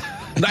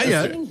 Not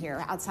yet. We're sitting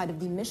here outside of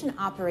the Mission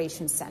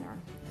Operations Center,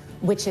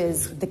 which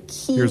is the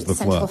key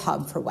central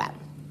hub for Webb.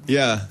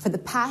 Yeah. For the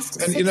past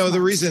 6 months,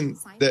 the reason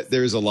that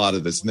there's a lot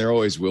of this, and there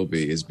always will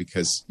be, is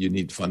because you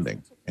need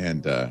funding.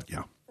 And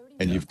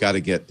you've got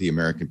to get the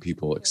American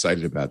people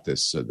excited about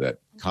this so that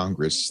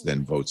Congress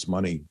then votes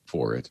money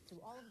for it.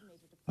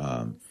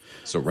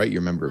 So write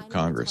your member of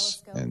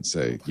Congress and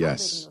say,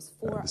 yes,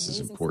 this is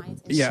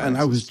important. And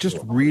I was just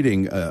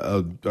reading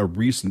a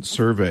recent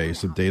survey,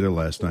 some data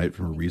last night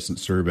from a recent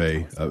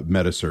survey,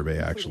 meta survey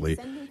actually.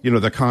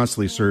 They're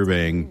constantly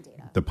surveying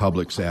the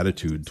public's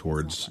attitude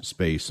towards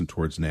space and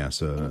towards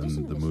NASA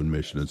and the moon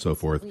mission and so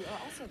forth.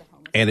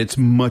 And it's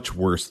much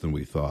worse than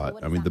we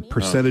thought. I mean, the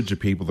percentage of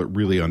people that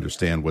really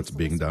understand what's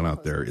being done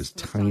out there is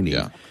tiny.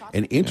 Yeah.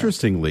 And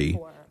interestingly,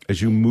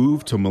 as you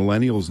move to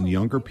millennials and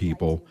younger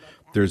people,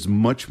 there's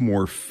much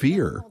more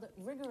fear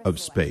of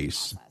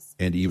space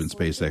and even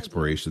space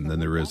exploration than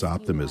there is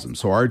optimism.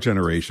 So our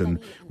generation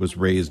was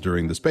raised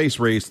during the space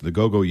race, the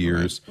go-go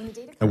years,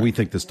 and we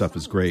think this stuff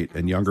is great.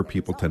 And younger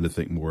people tend to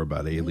think more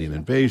about alien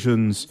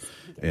invasions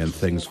and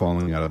things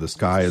falling out of the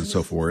sky and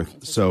so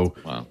forth. So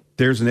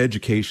there's an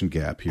education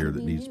gap here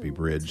that needs to be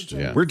bridged.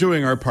 Yeah. We're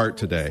doing our part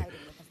today.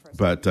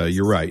 But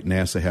you're right.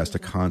 NASA has to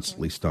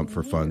constantly stump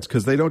for funds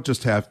because they don't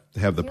just have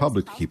the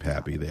public to keep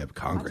happy. They have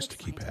Congress to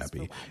keep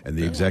happy and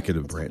the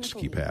executive branch to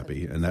keep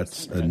happy. And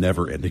that's a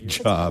never-ending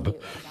job.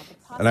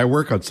 And I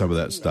work on some of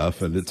that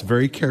stuff, and it's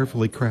very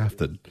carefully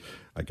crafted,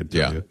 I can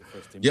tell you.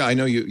 Yeah, I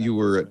know you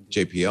were at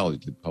JPL. You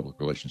did public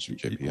relations through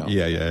JPL.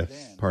 Yeah.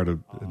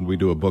 And we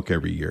do a book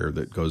every year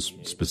that goes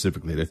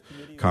specifically to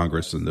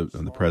Congress and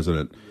the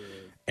president.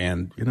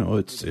 And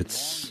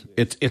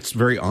it's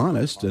very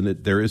honest, and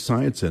there is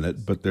science in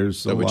it, but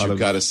there's a lot of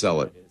got to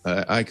sell it.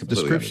 I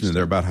completely description understand. in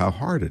there about how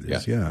hard it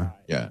is.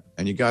 Yeah,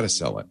 and you got to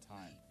sell it.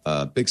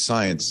 Big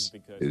science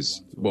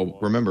is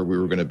remember, we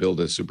were going to build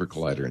a super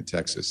collider in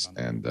Texas,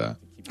 and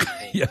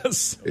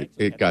yes,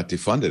 it got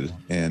defunded,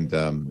 and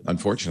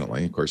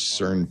unfortunately, of course,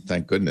 CERN,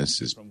 thank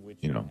goodness, is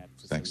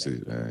thanks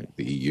to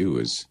the EU,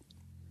 is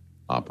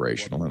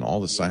operational, and all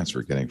the science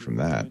we're getting from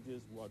that.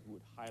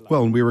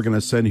 Well, and we were going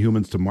to send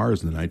humans to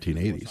Mars in the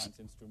 1980s.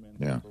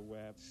 Yeah.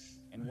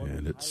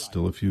 And it's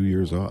still a few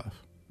years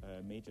off.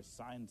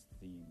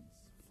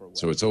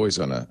 So it's always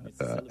on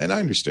and I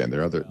understand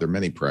there are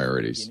many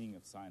priorities,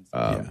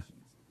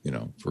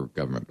 for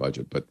government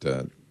budget, but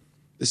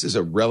this is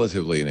a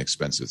relatively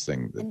inexpensive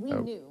thing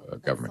that a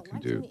government can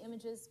do,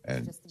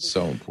 and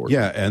so important.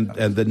 Yeah,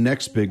 and the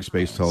next big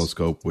space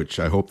telescope, which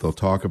I hope they'll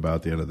talk about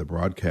at the end of the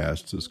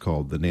broadcast, is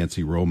called the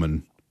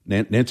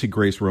Nancy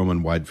Grace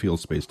Roman Wide Field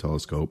Space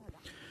Telescope.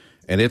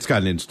 And it's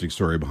got an interesting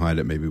story behind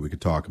it. Maybe we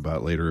could talk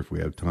about later if we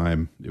have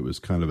time. It was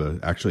kind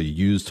of actually a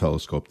used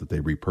telescope that they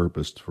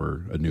repurposed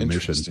for a new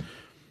mission.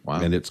 Wow.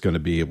 And it's going to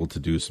be able to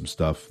do some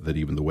stuff that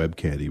even the Webb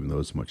can't, even though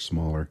it's much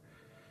smaller.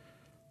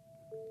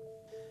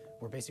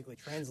 We're basically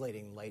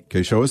translating light.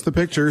 Okay, show us the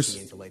pictures.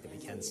 Into light that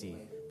we can see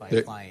by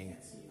applying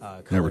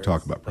never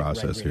talk about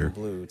process red, here.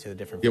 Blue to the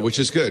different which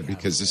is good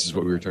because this is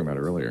what we were talking about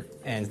earlier.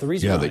 And the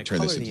reason why they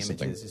turn this the into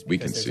something images is we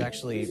can because see. There's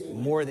actually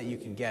more that you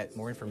can get,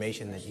 more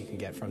information that you can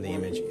get from the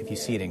image if you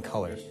see it in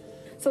color.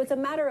 So it's a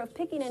matter of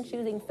picking and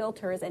choosing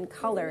filters and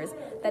colors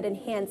that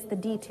enhance the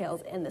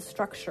details and the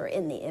structure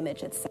in the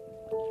image itself.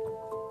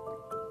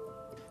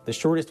 The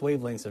shortest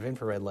wavelengths of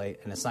infrared light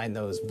and assign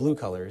those blue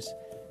colors,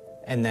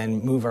 and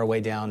then move our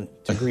way down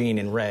to green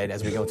and red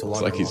as we go to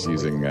longer. It's like he's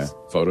using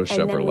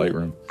Photoshop or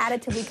Lightroom.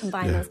 Additively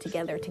combine those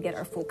together to get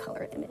our full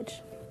color image.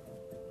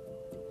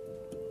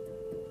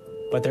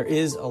 But there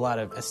is a lot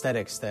of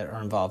aesthetics that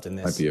are involved in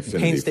this. Like the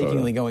affinity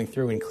painstakingly photo. going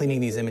through and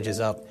cleaning these images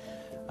up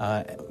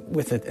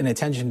with an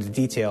attention to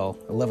detail,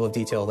 a level of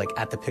detail like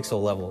at the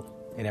pixel level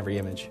in every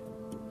image.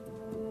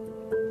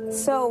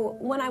 So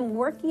when I'm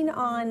working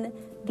on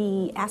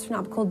the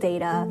astronomical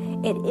data,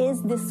 it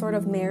is this sort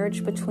of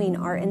marriage between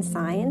art and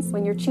science.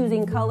 When you're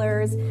choosing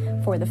colors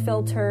for the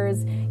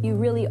filters, you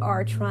really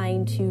are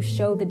trying to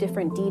show the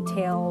different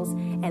details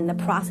and the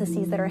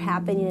processes that are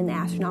happening in the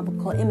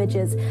astronomical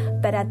images.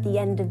 But at the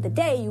end of the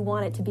day, you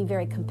want it to be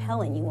very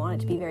compelling. You want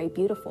it to be very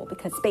beautiful,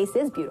 because space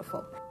is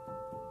beautiful.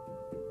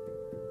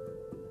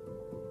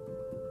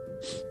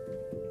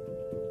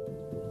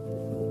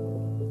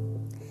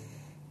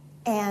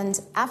 And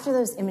after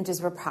those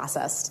images were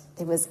processed,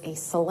 there was a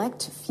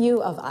select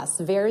few of us,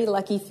 very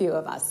lucky few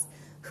of us,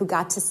 who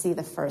got to see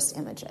the first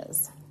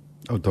images.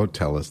 Oh, don't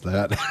tell us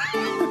that. Those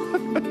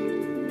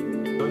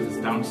is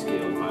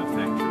downscaled by a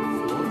factor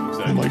of 4.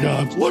 Exactly. Oh my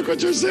God, look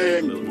what you're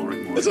seeing.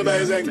 It's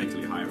amazing.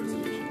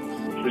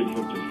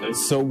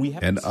 So we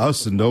have and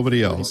us and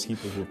nobody else.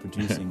 People who are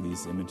producing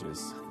these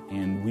images,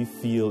 and we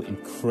feel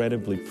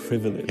incredibly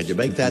privileged. Can you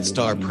make that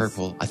star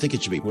purple? I think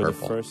it should be purple. We're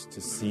the first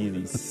to see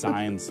these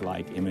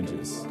science-like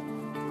images.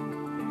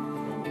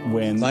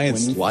 When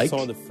we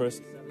saw the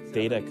first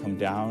data come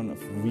down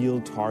of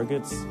real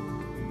targets,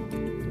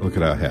 look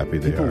at how happy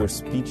they are. People were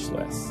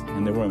speechless,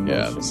 and there were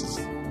emotions.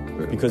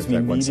 Because we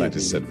one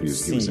scientist said he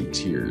see was in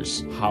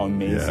tears. How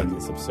amazing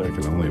this observatory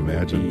I can only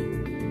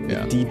imagine.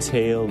 The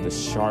detail, the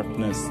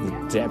sharpness, the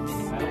depth.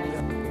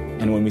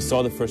 And when we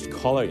saw the first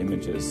color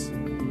images,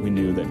 we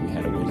knew that we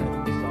had a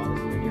winner.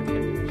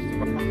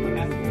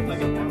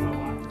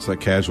 It's like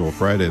Casual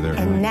Friday there.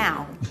 And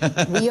now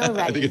we are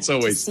ready I think it's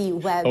always, to see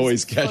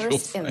Webb's Casual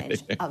first Friday.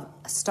 image of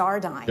a star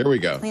dying. Here we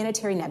go. A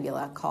planetary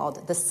nebula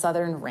called the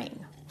Southern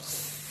Ring.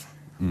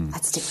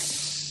 Let's do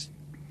it.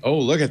 Oh,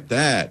 look at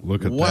that.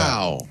 Look at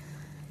wow. that.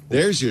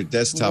 There's your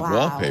desktop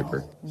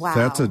wallpaper. Wow.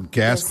 That's a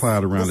gas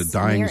cloud around a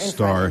dying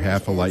star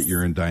half a light is...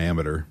 year in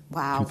diameter.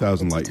 Wow.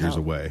 2,000 light years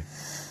away.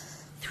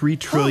 3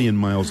 trillion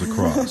miles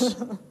across.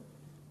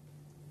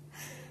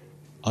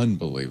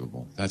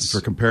 Unbelievable. That's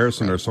for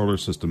comparison, our solar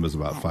system is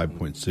about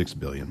 5.6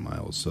 billion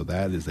miles. So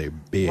that is a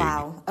big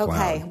Wow.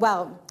 Okay. cloud.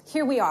 Well,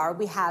 here we are.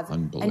 We have a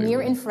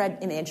near-infrared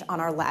image on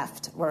our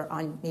left, or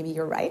on maybe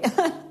your right.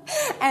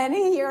 And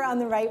here on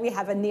the right, we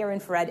have a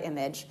near-infrared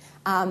image.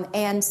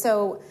 And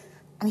so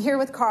I'm here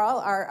with Carl,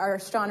 our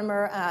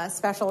astronomer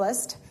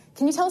specialist.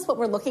 Can you tell us what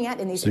we're looking at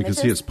in these images? So you can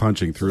see it's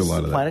punching through a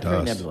lot of that dust.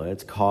 Planetary nebula.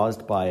 It's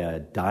caused by a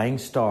dying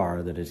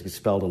star that has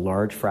expelled a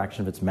large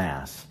fraction of its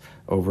mass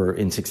over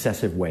in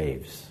successive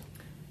waves.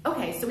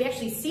 Okay, so we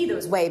actually see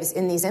those waves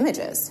in these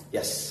images.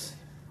 Yes.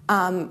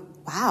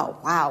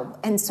 Wow.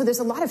 And so there's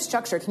a lot of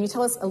structure. Can you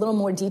tell us a little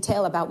more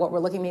detail about what we're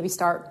looking? Maybe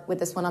start with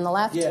this one on the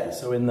left. Yeah.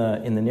 So in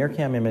the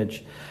NIRCam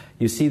image,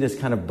 you see this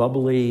kind of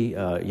bubbly,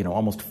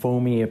 almost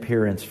foamy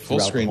appearance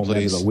throughout the whole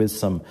nebula with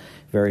some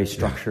very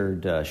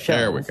structured shells.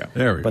 There we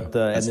go. But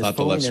that's and not this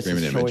the left foaminess screen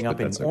is image, showing but up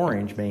in that's okay.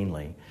 orange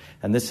mainly.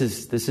 And this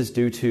is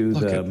due to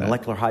the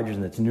molecular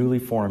hydrogen that's newly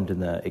formed in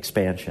the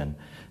expansion,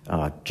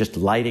 just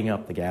lighting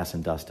up the gas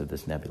and dust of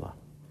this nebula.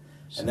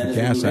 So the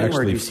gas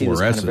actually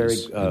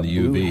fluoresces in the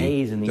UV.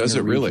 Haze in the Does it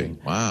inner really?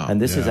 region. Wow.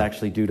 And this is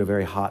actually due to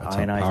very hot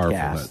ionized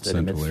gas that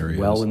emits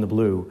well in the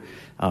blue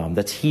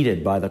that's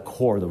heated by the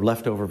core, the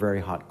leftover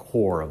very hot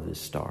core of this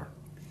star.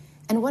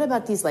 And what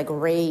about these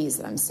rays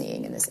that I'm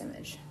seeing in this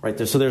image? Right.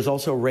 So there's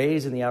also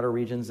rays in the outer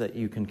regions that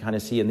you can kind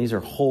of see, and these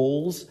are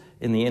holes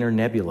in the inner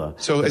nebula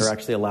that are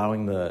actually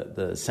allowing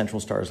the central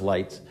star's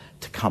light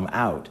to come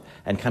out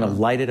and kind of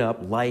light it up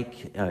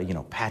like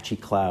patchy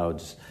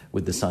clouds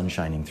with the sun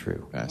shining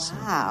through.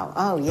 Wow.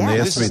 Oh, yeah.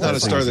 This is not a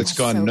star that's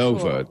gone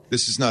nova. Cool.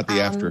 This is not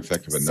the after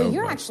effect of a nova. So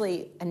you're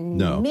actually a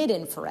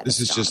mid-infrared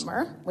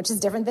astronomer, which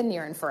is different than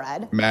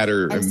near-infrared.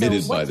 Matter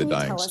emitted by the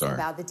dying star. What can you tell us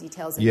about the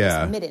details of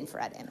this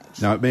mid-infrared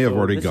image? Now, it may have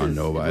already gone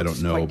nova. I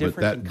don't know.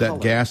 But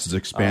that gas is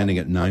expanding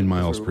at 9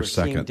 miles per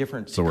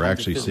second. So we're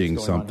actually seeing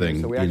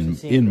something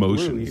in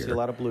motion here. You see a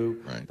lot of blue.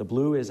 Right. The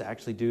blue is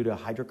actually due to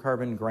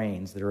hydrocarbon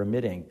grains that are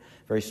emitting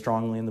very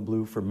strongly in the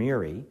blue for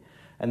Miri.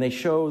 And they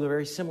show the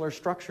very similar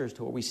structures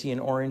to what we see in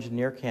orange and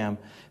NIRCam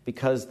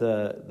because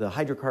the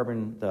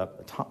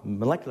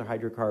molecular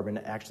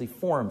hydrocarbon actually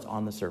forms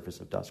on the surface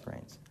of dust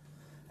grains.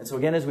 And so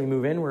again, as we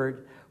move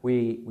inward,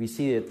 we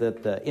see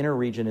that the inner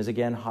region is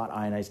again hot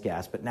ionized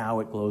gas, but now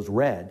it glows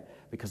red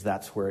because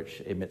that's where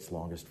it emits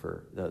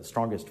the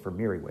strongest for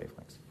Miri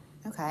wavelengths.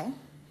 Okay.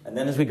 And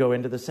then as we go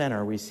into the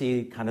center, we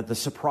see kind of the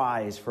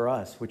surprise for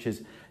us, which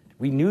is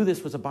We knew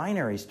this was a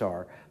binary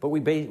star, but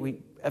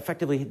we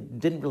effectively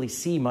didn't really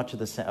see much of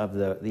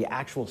the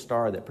actual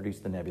star that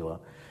produced the nebula.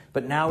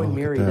 But now in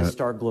MIRI, the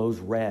star glows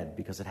red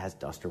because it has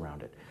dust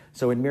around it.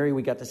 So in MIRI,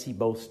 we got to see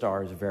both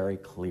stars very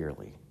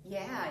clearly.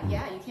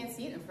 Yeah, you can't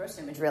see it in the first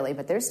image really,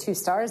 but there's 2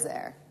 stars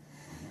there.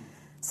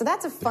 So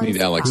that's a fun. We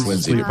need Alex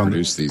Lindsay to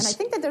produce these. And I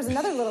think that there's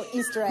another little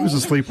Easter egg. Who's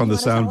asleep on the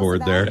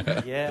soundboard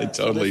there? Yeah, they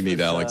totally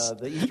need Alex.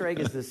 The Easter egg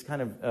is this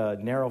kind of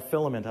narrow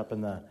filament up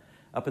in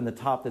the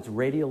top that's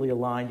radially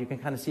aligned. You can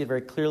kind of see it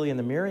very clearly in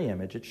the MIRI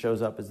image. It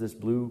shows up as this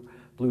blue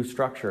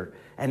structure,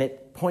 and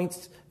it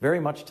points very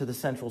much to the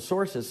central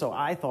sources. So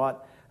I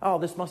thought, oh,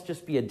 this must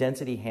just be a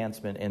density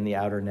enhancement in the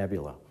outer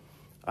nebula.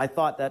 I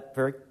thought that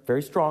very,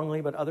 very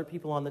strongly, but other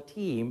people on the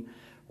team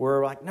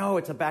were like, no,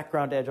 it's a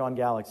background edge-on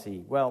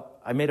galaxy. Well,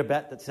 I made a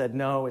bet that said,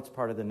 no, it's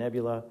part of the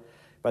nebula.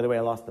 By the way, I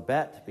lost the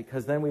bet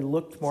because then we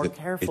looked more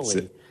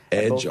carefully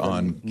at both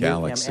the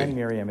galaxy and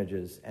MIRI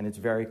images, and it's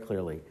very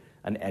clearly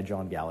an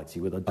edge-on galaxy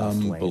with a dust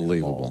lane.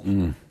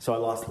 Unbelievable. So I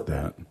lost the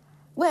bet.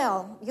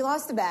 Well, you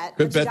lost the bet.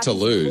 Good bet to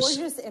lose.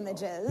 Gorgeous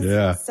images.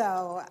 Yeah.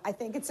 So I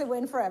think it's a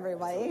win for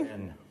everybody.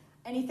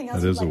 Anything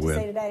else you'd like to win.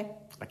 say today?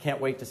 I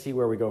can't wait to see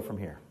where we go from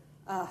here.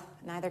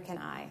 Neither can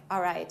I.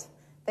 All right.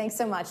 Thanks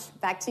so much.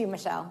 Back to you,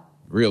 Michelle.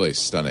 Really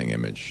stunning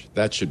image.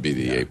 That should be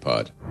the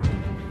A-pod.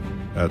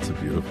 That's a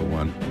beautiful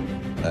one.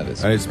 That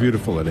is. And it's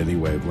beautiful at any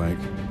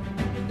wavelength.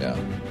 Yeah.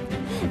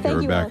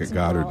 Thank you, back Alex at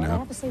Goddard and Carl. now. I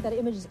have to say that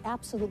image is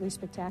absolutely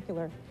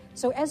spectacular.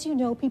 So as you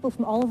know, people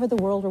from all over the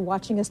world are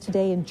watching us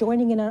today and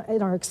joining in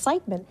our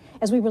excitement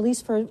as we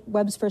release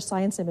Webb's first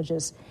science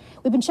images.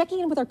 We've been checking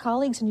in with our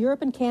colleagues in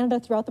Europe and Canada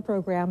throughout the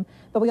program,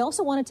 but we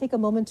also want to take a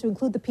moment to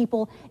include the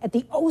people at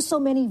the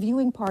oh-so-many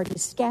viewing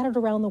parties scattered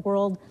around the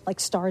world like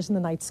stars in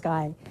the night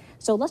sky.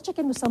 So let's check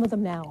in with some of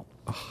them now.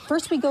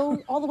 First, we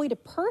go all the way to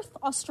Perth,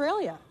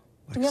 Australia.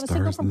 Do we have a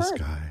signal from Perth?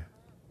 Sky.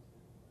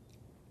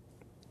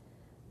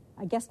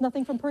 I guess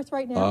nothing from Perth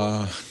right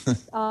now.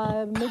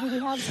 Maybe we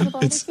have some of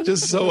our It's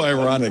just so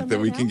ironic that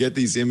we can get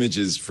these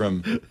images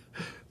from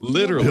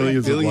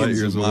literally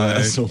billions of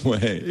miles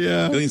away.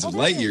 Yeah. Billions of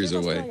light years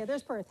away. Australia.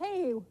 There's Perth.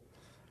 Hey,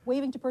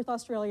 waving to Perth,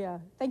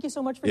 Australia. Thank you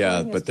so much for Yeah,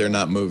 joining us. but they're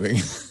not moving.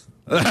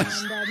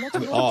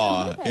 In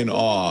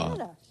awe.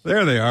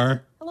 There they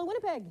are. Hello,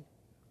 Winnipeg.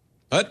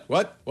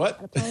 What?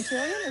 At a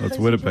planetarium. That's Everybody's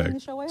Winnipeg. enjoying the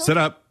show, I hope? Sit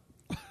up.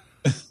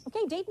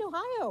 Okay, Dayton,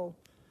 Ohio.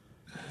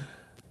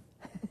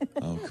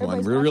 Oh, come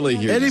on. We're really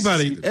here.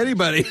 Anybody.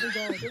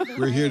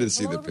 We're here to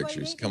see the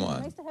pictures. Come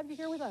on. Nice to have you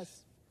here with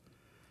us.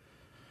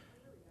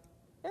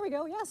 There we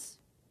go. Yes.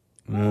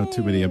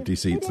 Too many empty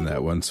seats in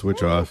that one.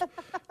 Switch off.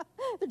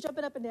 They're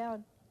jumping up and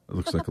down. It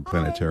looks like a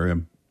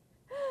planetarium.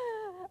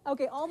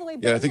 Okay, all the way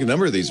back. Yeah, I think a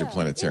number of these are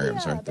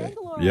planetariums, aren't they?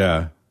 Bangalore.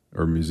 Yeah,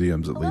 or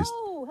museums at least.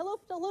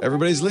 Hello,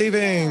 Everybody's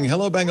leaving.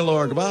 Hello,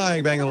 Bangalore.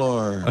 Goodbye,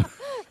 Bangalore.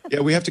 Yeah,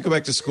 we have to go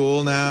back to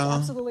school now.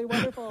 Absolutely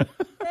wonderful.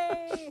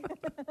 Hey.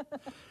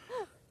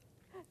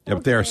 Yeah,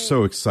 but they are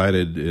so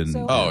excited in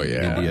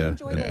India and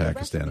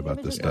Pakistan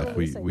about this stuff.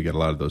 We get a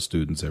lot of those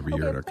students every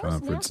year at our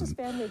conference, and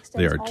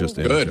they are just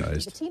good.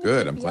 energized.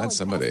 Good. I'm glad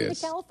somebody is.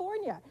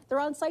 California. They're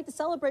on site to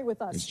celebrate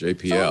with us. It's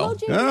JPL.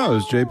 So, Oh,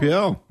 it's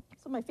JPL.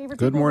 Some of my favorite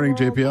Good people morning,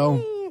 in the world.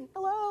 JPL. Hey,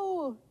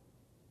 hello.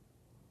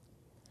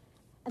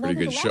 And Pretty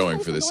then good the last showing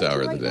place for we're this going to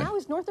hour of right the day. Now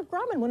is Northrop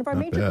Grumman, one of our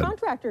Not major bad.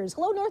 contractors.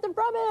 Hello, Northrop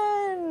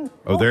Grumman.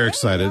 Oh, they're Okay,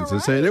 excited. all They're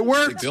saying, right. it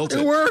worked. They built It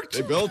it. worked.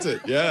 They built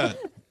it. Yeah.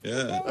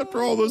 Yeah.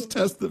 After all those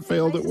tests that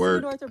failed, Nice it to see you,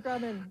 worked. Northrop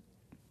Grumman.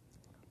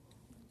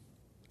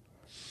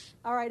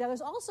 All right, now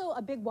there's also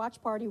a big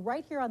watch party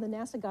right here on the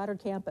NASA Goddard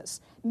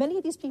campus. Many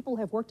of these people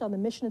have worked on the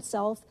mission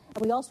itself,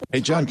 and we also... Hey,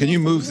 John, can you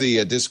move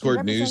the Discord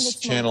Representative news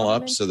Small channel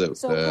up Grumman. so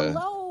that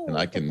hello. and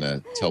I can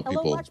tell Hello,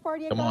 people, watch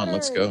party at come on,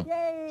 let's Goddard. go.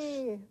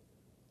 Yay!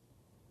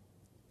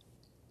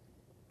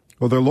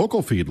 Well, their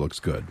local feed looks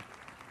good.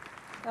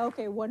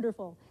 Okay,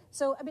 wonderful.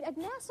 So, I mean, at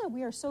NASA,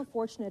 we are so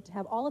fortunate to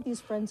have all of these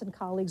friends and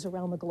colleagues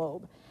around the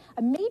globe.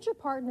 A major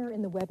partner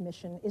in the Webb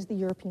mission is the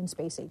European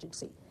Space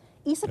Agency.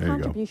 ESA There you go.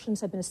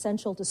 contributions have been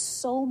essential to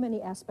so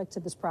many aspects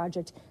of this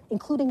project,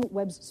 including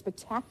Webb's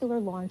spectacular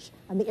launch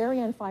on the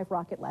Ariane 5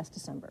 rocket last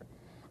December.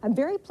 I'm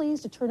very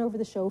pleased to turn over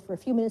the show for a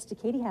few minutes to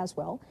Katie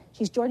Haswell.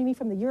 She's joining me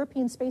from the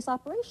European Space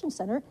Operations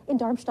Center in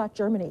Darmstadt,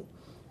 Germany.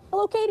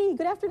 Hello, Katie.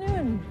 Good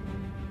afternoon.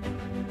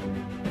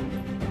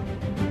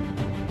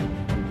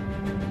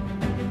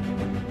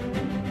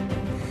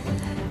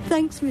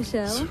 Thanks,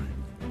 Michelle.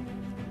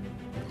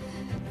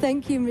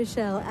 Thank you,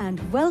 Michelle,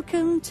 and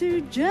welcome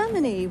to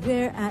Germany.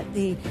 We're at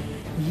the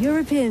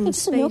European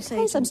Space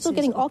Agency. I'm still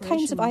getting all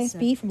kinds of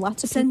IFB from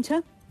lots of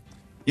Center.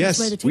 Yes,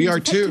 where the we teams are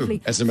too,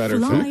 effectively as a matter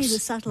of fly fact. the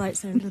satellites.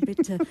 They're a little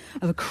bit of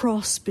a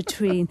cross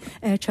between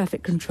air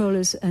traffic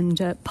controllers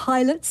and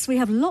pilots. We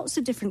have lots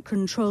of different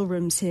control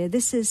rooms here.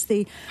 This is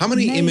the How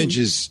many main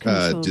images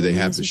control do they room,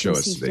 have as to you show can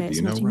us see today? today. Do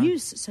you It's know? not in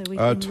use, so we've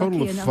A been total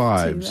lucky of enough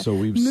 5. to, So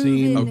we've move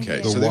seen in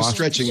Okay, the so they're WASP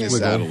stretching this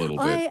squiggle. out a little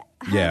bit.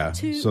 I have Yeah,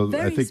 two so I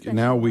very think special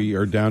now we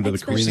are down to the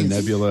Carina experts,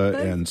 Nebula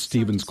both and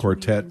Stephen's scientists from the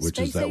Quartet, which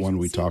is Space that one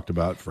we Agency, talked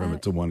about from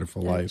It's a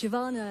Wonderful Life.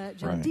 Giovanna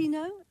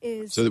Giardino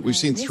So that we've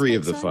seen 3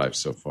 of the 5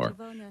 so far.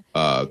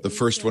 The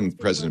first one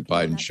President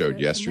Biden showed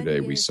yesterday,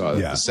 we saw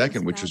the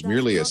second, which was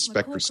merely a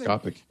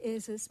spectroscopic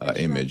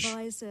image.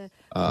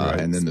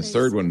 And then the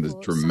third one, the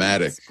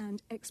dramatic,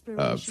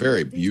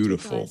 very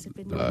beautiful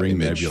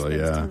Ring image.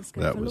 Nebula,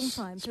 that was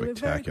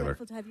spectacular.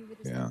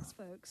 Yeah.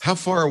 How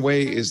far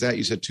away is that?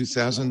 You said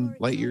 2,000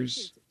 light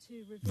years?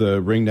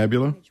 The Ring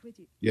Nebula?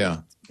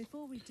 Yeah.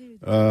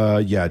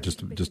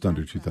 Just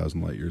under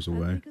 2,000 light years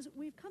away. Because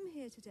we've come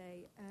here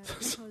today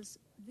because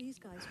these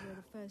guys were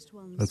the first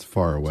ones. That's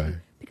far away.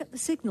 Pick up the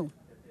signal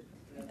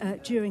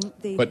during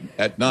the. But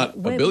at not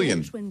a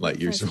billion light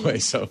years away,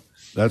 so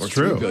that's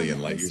true. 3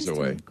 billion light years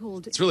away.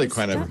 It's really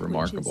kind of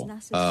remarkable.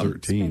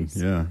 13,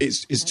 yeah.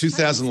 Is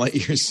 2,000 light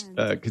years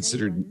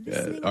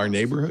considered our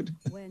neighborhood?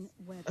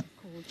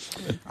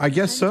 I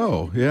guess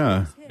so.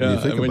 Yeah.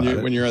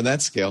 When you're on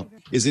that scale,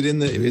 is it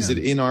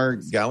in our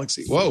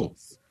galaxy? Whoa!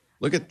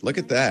 Look at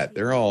that.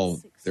 They're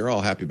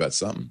all happy about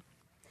something.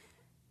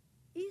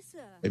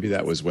 Maybe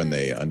that was when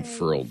they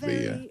unfurled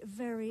the.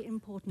 Very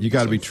important. You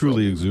got to be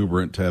truly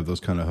exuberant to have those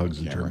kind of hugs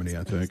in Germany,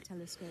 I think.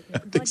 I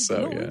think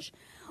so. Yeah.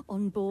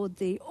 On board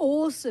the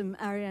awesome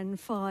Ariane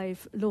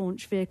 5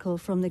 launch vehicle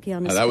from the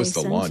Guiana that was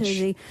Space the launch. Center,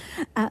 the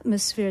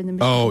atmosphere in the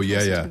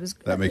mission.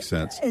 That makes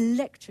sense.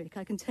 Electric,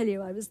 I can tell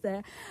you, I was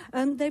there.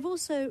 They've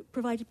also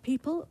provided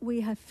people.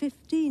 We have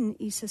 15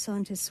 ESA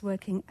scientists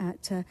working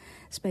at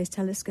Space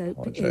Telescope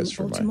in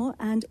Baltimore,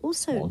 and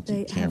also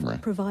they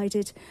have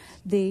provided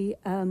the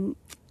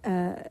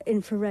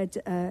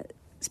infrared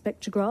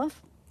spectrograph.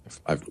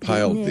 I've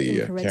piled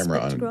the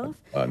camera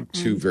on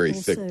 2 very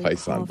thick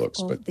Python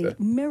books, but they're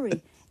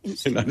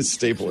not as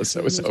stable as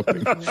I was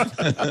hoping.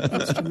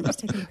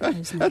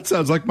 That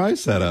sounds like my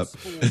setup.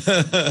 This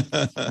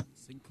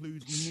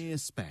includes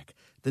NIRSpec,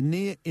 the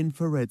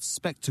near-infrared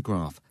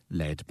spectrograph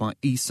led by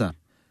ESA.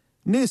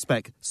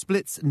 NIRSpec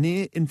splits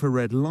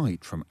near-infrared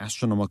light from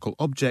astronomical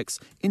objects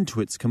into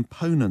its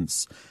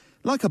components.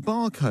 Like a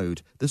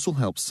barcode, this will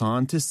help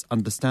scientists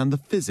understand the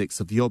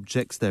physics of the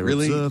objects they're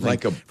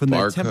observing, from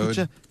their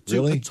temperature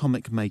to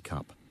atomic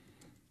makeup.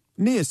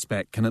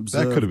 NIRSpec can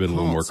observe that could have been a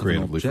little more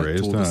creatively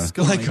phrased,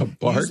 like a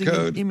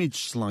barcode? An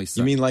image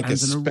slicer. You mean like and a an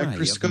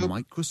spectroscope? array of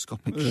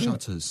microscopic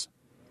shutters.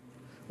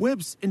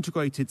 Webb's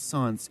integrated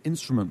science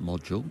instrument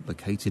module,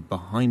 located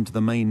behind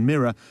the main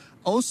mirror,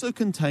 also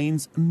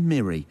contains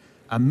MIRI,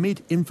 a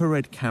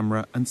mid-infrared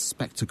camera and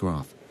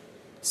spectrograph.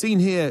 Seen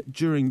here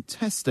during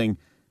testing,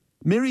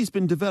 MIRI's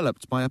been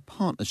developed by a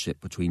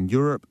partnership between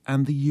Europe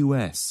and the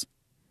US.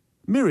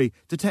 MIRI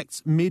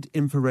detects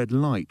mid-infrared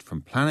light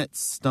from planets,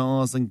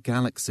 stars and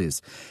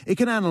galaxies. It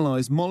can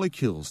analyse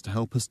molecules to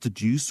help us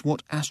deduce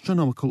what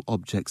astronomical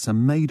objects are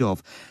made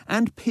of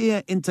and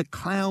peer into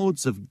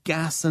clouds of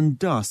gas and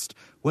dust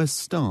where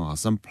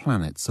stars and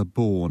planets are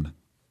born.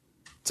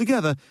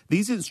 Together,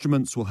 these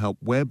instruments will help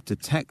Webb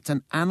detect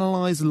and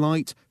analyse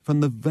light from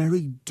the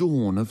very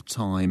dawn of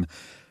time,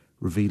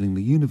 revealing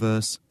the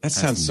universe. That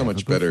sounds so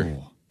much better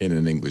in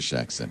an English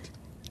accent.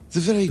 The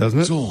very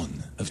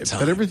dawn of time.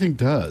 But everything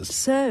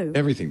does.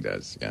 Everything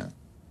does, yeah.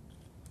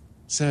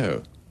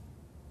 So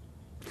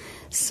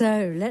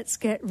let's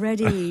get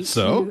ready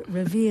to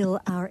reveal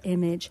our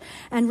image.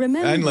 And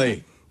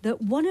remember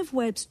that one of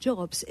Webb's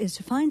jobs is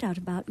to find out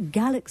about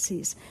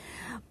galaxies,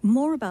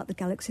 more about the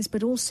galaxies,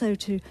 but also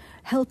to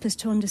help us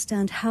to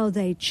understand how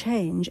they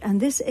change.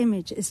 And this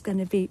image is going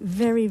to be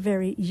very,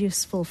 very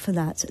useful for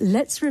that.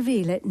 Let's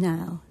reveal it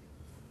now.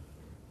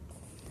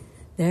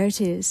 There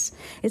it is.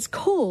 It's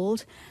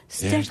called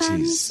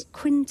Stephan's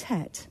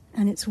Quintet,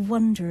 and it's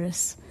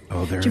wondrous.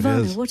 Oh, there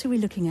Giovanna, it is. what are we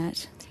looking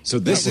at? So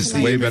this is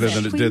way better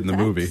than it did in the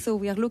movie. So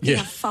we are looking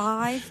at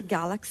 5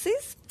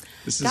 galaxies.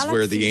 This is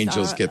where the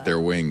angels get their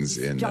wings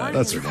in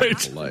That's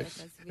right.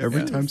 life.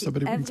 Every time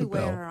somebody rings a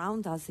bell. Everywhere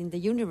around us in the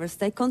universe,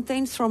 they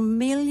contain from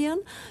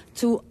million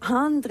to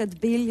 100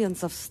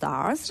 billions of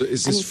stars. So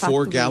is this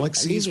 4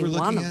 galaxies we're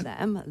looking at?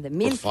 One of them, the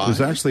Milky Way.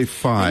 There's actually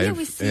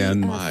 5,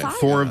 and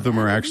 4 of them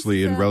are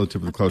actually in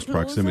relatively close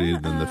proximity,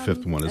 and then the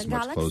 5th one is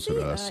much closer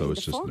to us, so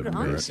it's just an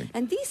embarrassing.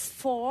 And these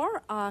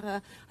 4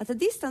 are at a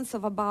distance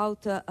of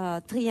about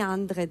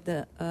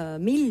 300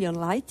 million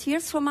light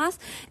years from us,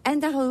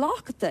 and are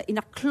locked in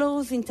a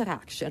close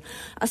interaction,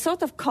 a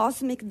sort of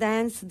cosmic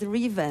dance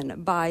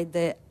driven by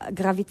the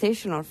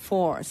gravitational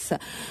force.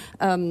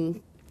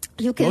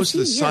 Most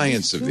of the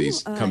science of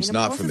these comes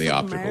not from the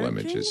optical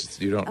images.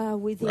 You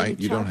don't, right?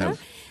 You don't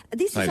have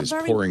scientists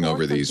poring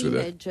over these with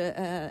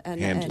a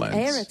hand lens.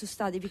 Area to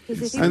study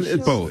because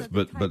and both,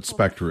 but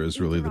spectra is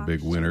really the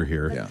big winner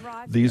here.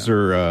 Yeah.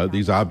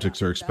 These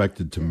objects are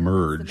expected to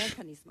merge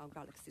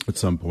at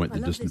some point in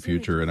the distant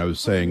future. And I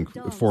was saying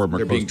 4 of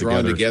them are being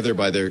drawn together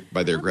by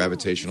their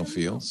gravitational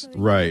fields.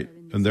 Right.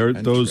 And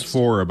those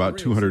 4 are about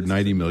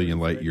 290 million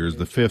light years.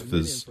 The 5th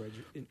is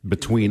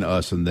between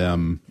us and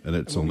them, and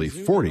it's only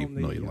 40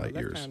 million light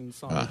years.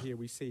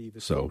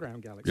 So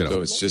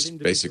it's just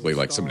basically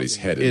like somebody's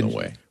head in the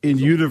way. In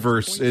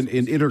universe, in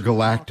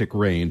intergalactic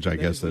range, I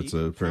guess that's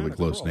a fairly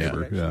close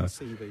neighbor.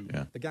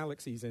 Yeah. The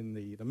galaxies in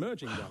the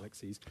merging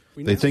galaxies.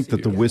 They think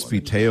that the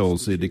wispy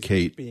tails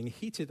indicate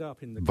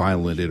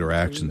violent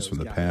interactions from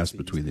the past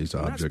between these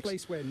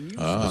objects,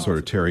 sort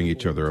of tearing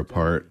each other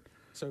apart.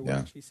 So we're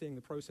actually seeing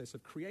the process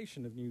of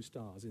creation of new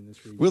stars in this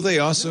region. Will they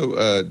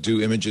also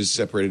do images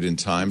separated in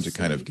time to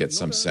kind of get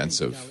some sense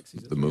of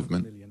the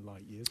movement?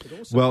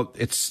 Well,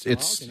 it's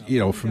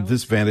from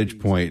this vantage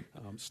point,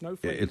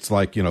 it's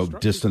like,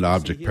 distant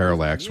object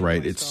parallax,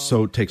 right? It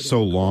takes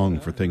so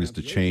long for things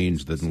to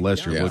change that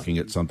unless you're looking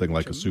at something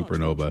like a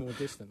supernova,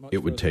 it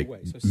would take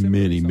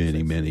many,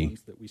 many, many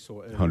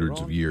hundreds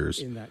of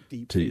years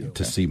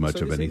to see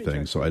much of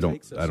anything. So I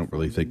don't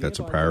really think that's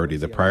a priority.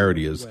 The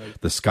priority is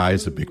the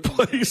sky's a big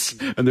place,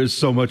 and there's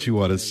so much you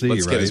want to see.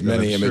 Let's get as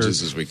many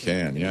images as we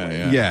can.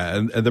 Yeah,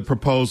 and the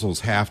proposals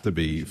have to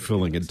be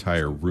filling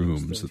entire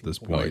rooms at this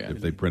point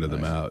if they printed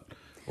them out,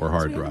 or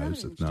hard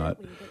drives if not.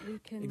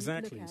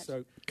 Exactly.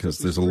 So because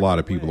there's a lot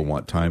of people who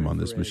want time on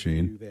this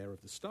machine. There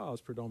of the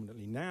stars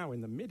predominantly now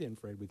in the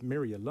mid-infrared with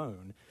MIRI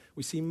alone,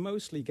 we see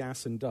mostly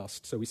gas and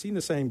dust. So we see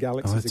the same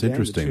galaxies. Oh, that's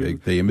interesting.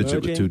 They image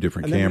it with two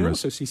different cameras. And then we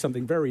also see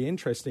something very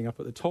interesting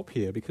up at the top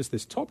here, because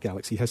this top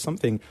galaxy has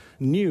something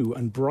new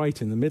and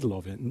bright in the middle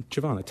of it. And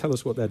Giovanna, tell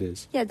us what that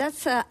is. Yeah,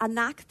 that's an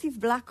active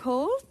black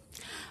hole.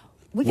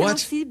 We cannot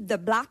see the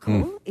black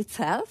hole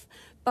itself,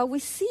 but we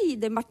see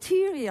the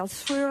material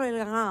swirling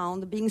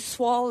around, being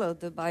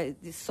swallowed by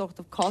this sort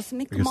of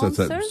cosmic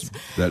monsters.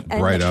 That's that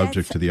bright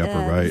object to the upper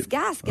right. This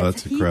gas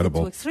gets heated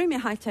to extremely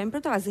high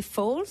temperature as it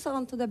falls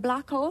onto the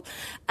black hole,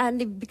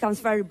 and it becomes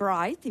very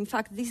bright. In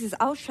fact, this is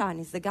how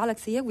shiny is the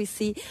galaxy. Here we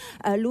see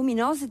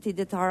luminosity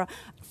that are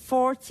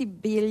 40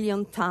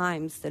 billion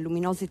times the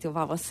luminosity of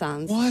our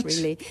sun.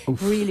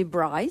 Really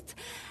bright.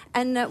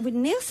 And with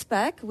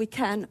NIRSpec, we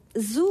can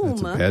zoom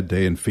That's a bad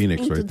day in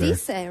Phoenix into right there.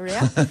 this area.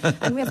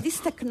 And we have this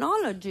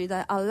technology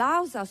that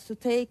allows us to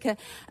take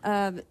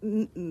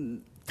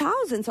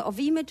thousands of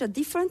images at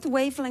different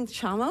wavelength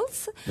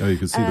channels. Oh, you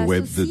can see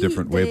the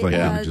different wavelength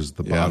images at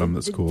the bottom.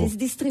 That's cool. This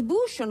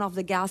distribution of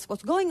the gas,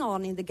 what's going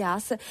on in the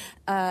gas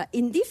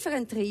in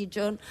different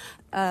regions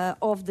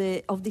of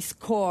this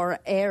core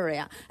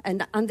area,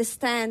 and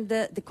understand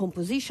the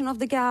composition of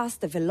the gas,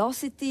 the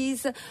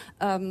velocities,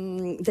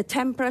 the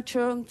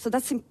temperature. So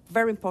that's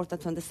very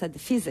important to understand the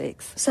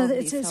physics. So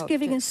it's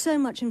giving us so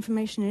much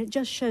information, and it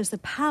just shows the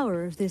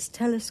power of this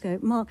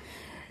telescope. Mark,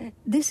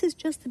 this is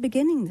just the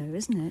beginning, though,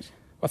 isn't it?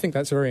 I think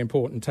that's a very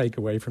important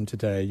takeaway from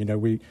today.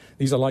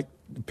 These are like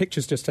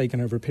pictures just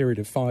taken over a period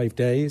of 5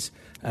 days,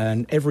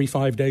 and every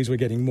 5 days we're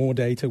getting more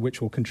data,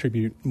 which will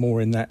contribute more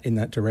in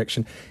that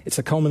direction. It's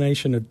a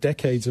culmination of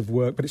decades of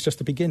work, but it's just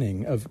the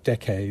beginning of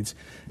decades.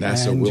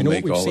 NASA will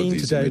make all of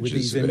these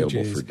images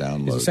available for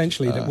download. Is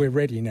essentially that we're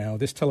ready now.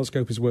 This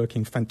telescope is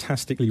working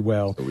fantastically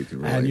well. So we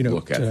can really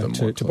look at them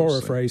more to borrow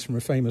a phrase from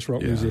a famous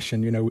rock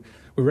musician,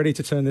 we're ready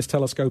to turn this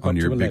telescope on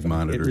up your to 11. Big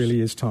monitors. It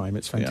really is time.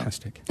 It's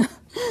fantastic.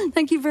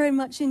 Thank you very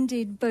much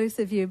indeed, both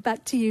of you.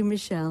 Back to you,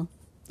 Michelle.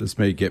 This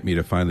may get me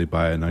to finally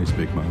buy a nice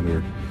big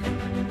monitor.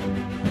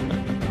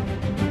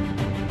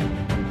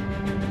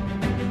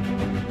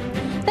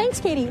 Thanks,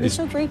 Katie. It was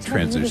so great to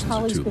have you and your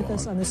colleagues with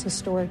us on this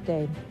historic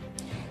day.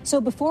 So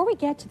before we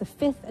get to the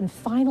fifth and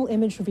final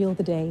image reveal of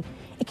the day,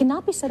 it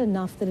cannot be said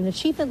enough that an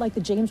achievement like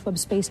the James Webb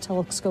Space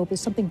Telescope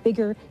is something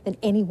bigger than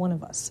any one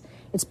of us.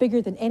 It's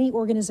bigger than any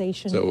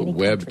organization. So any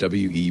Webb,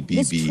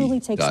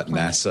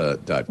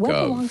 WEBB.nasa.gov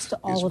Webb belongs to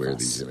all is where of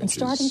us. these images And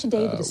starting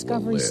today, the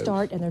discoveries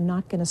start, and they're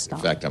not going to stop.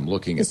 In fact, I'm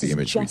looking at the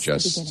image we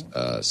just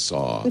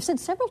saw. We've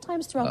said several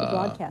times throughout the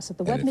broadcast that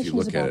the Webb mission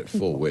is about people. And if you look at it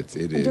full width,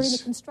 it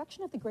is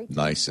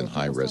nice and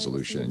high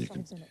resolution, and you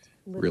can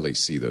really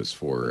see those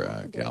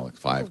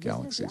five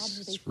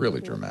galaxies. It's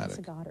really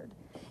dramatic.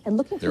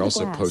 They're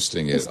also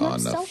posting it on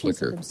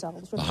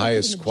Flickr. The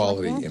highest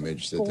quality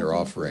image that they're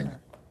offering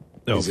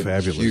is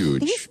fabulous.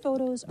 Huge. These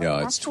photos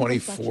are it's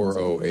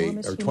 2408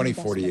 or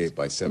 2048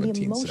 by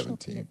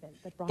 1717.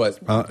 But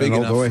big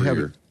enough for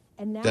your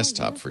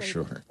desktop for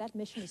sure.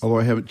 Although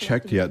I haven't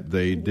checked yet,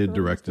 they did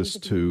direct us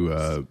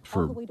to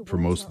for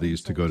most of these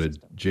to go to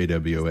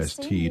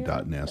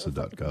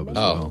jwost.nasa.gov as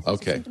well. Oh,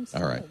 okay.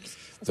 All right.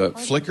 The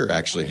Flickr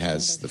actually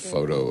has the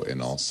photo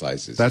in all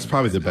sizes. That's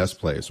probably the best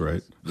place,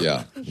 right?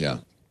 Yeah.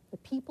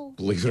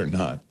 Believe it or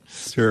not.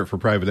 Let's hear it for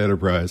private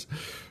enterprise.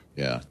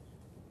 Yeah.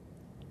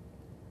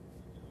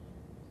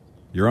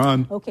 You're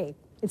on. Okay,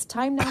 it's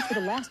time now for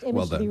the last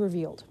image to be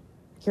revealed.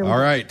 Here we go. All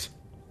right.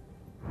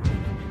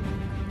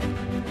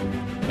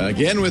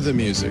 Again with the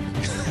music.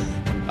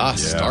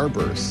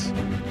 Starburst.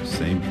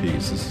 Same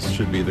piece. This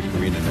should be the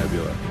Carina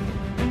Nebula.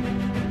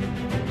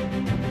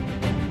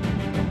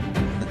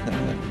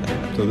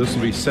 So this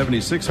will be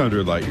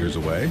 7,600 light years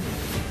away.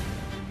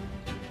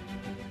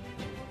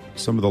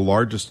 some of the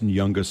largest and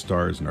youngest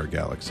stars in our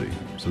galaxy.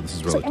 So this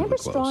is relatively Amber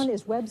close. Strawn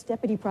is Webb's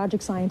deputy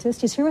project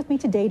scientist. He's here with me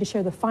today to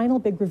share the final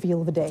big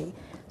reveal of the day.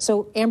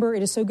 So, Amber,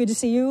 it is so good to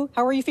see you.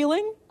 How are you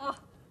feeling? Oh,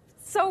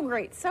 so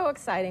great. So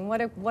exciting.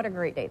 What a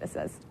great day this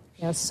is.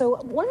 Yeah, so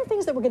one of the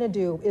things that we're going to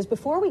do is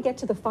before we get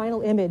to the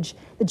final image,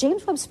 the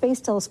James Webb Space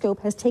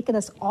Telescope has taken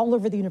us all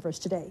over the universe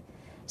today.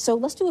 So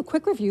let's do a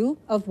quick review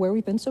of where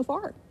we've been so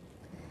far.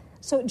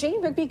 So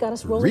Jane Rigby got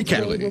us rolling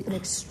today with an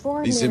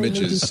extraordinary These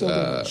images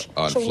image,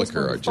 on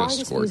Flickr are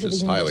just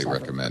gorgeous. Highly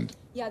recommend.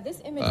 Yeah,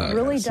 this image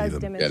really does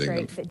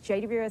demonstrate that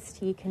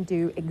JWST can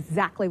do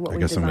exactly what we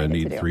designed it to do.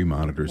 I guess I'm going to need 3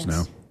 monitors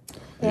now.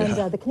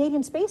 And the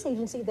Canadian Space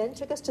Agency then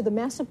took us to the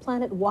massive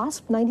planet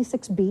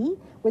WASP-96b,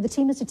 where the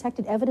team has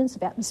detected evidence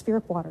of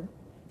atmospheric water.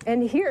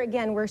 And here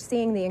again, we're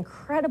seeing the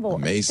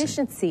incredible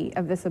efficiency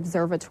of this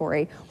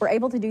observatory. We're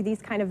able to do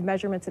these kind of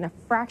measurements in a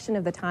fraction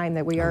of the time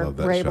that we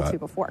were able to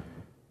before.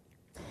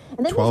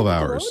 And then 12 we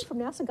hours. From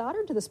NASA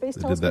Goddard to the Space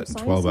They did Telescope that in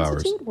Science 12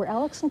 hours. Institute, where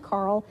Alex and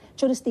Carl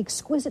showed us the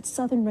exquisite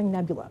Southern Ring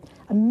Nebula,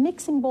 a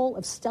mixing bowl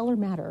of stellar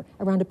matter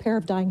around a pair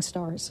of dying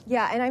stars.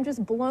 Yeah, and I'm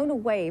just blown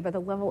away by the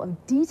level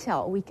of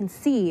detail we can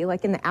see,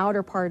 like in the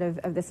outer part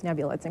of this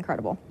nebula. It's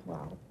incredible.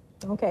 Wow.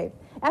 Okay.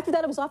 After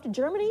that, it was off to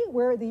Germany,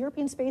 where the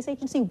European Space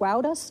Agency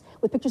wowed us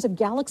with pictures of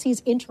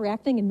galaxies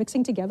interacting and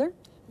mixing together.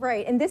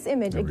 Right, and this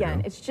image,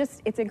 again, it's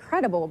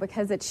incredible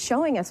because it's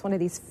showing us one of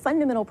these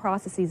fundamental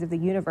processes of the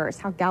universe,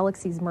 how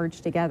galaxies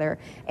merge together,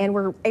 and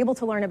we're able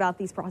to learn about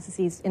these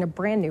processes in a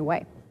brand new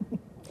way.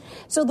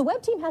 So the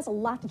Webb team has a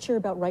lot to cheer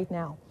about right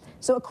now.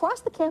 So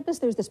across the campus,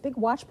 there's this big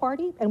watch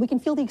party, and we can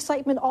feel the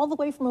excitement all the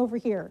way from over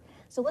here.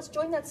 So let's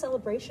join that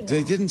celebration.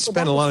 They didn't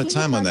spend a lot of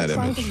time on that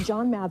image.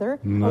 John Mather,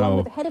 along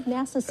with the head of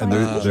NASA's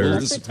science.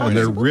 And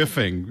they're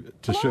riffing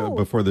to show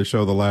before they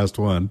show the last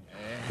one.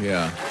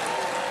 Yeah.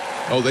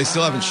 Oh, they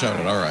still haven't shown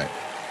it. All right.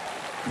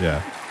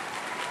 Yeah.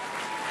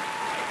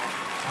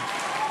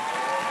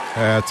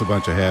 That's a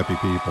bunch of happy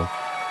people.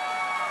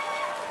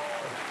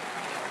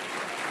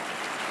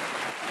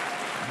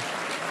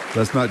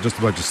 That's not just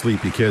a bunch of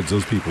sleepy kids.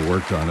 Those people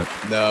worked on it.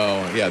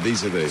 No, yeah,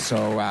 these are the...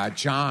 So,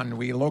 John,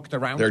 we looked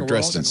around They're the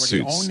dressed world, in and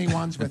we're suits. the only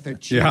ones with a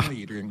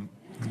cheerleading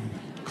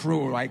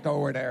crew right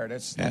over there.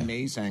 That's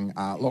amazing.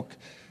 Look,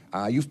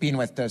 you've been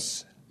with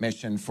this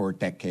mission for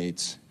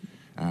decades.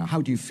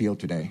 How do you feel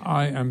today?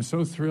 I am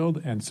so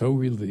thrilled and so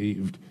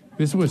relieved.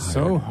 This was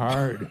so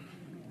hard,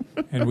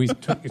 and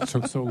it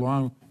took so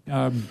long.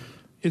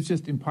 It's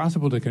just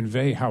impossible to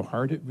convey how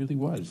hard it really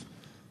was.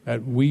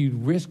 That we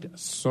risked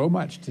so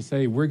much to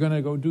say we're going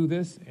to go do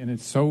this, and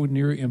it's so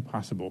near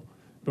impossible,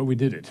 but we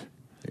did it.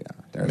 Yeah,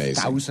 there are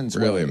thousands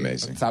of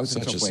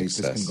ways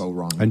this can go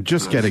wrong. And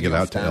just getting it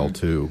out to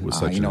L2 was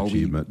such an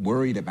achievement. We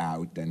worried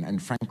about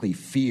and frankly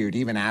feared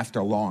even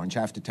after launch. I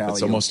have to tell you,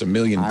 it's almost 1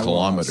 million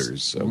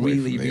kilometers away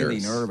really, from the really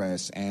Earth.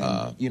 nervous,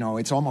 and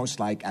it's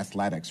almost like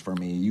athletics for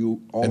me.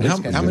 You and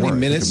how many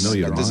minutes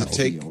does it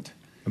take? 1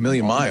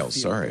 million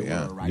miles. Sorry,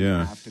 yeah.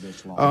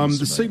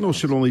 The signal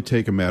should only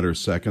take a matter of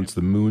seconds.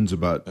 The moon's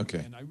about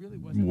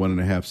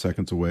 1.5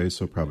 seconds away,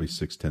 so probably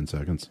 6-10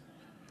 seconds.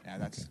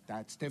 Yeah,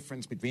 that's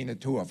difference between the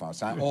two of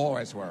us. I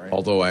always worry.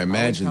 Although I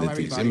imagine that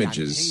these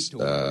images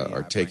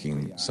are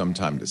taking some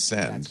time to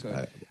send.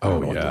 I don't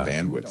know what the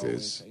bandwidth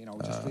is.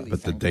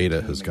 But the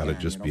data has got to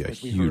just be a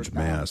huge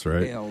mass,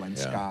 right? Bill and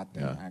Scott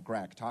and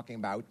Greg talking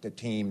about the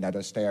team that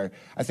is there.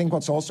 I think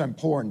what's also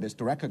important is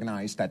to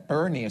recognize that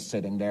Bernie is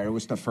sitting there. It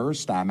was the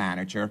first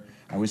manager.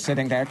 I was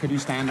sitting there. Could you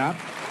stand up?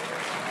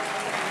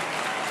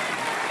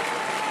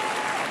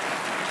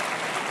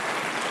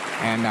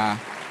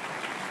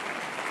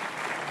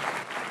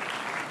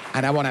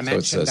 And I want to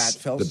mention that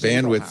Phil the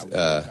bandwidth,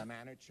 the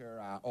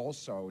manager,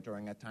 also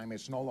during that time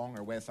is no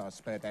longer with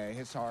us, but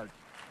his heart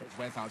is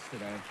with us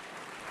today.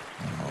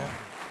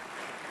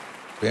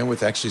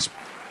 Bandwidth actually is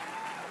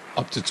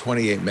up to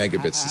 28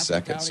 megabits a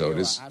second, so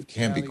it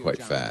can be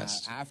quite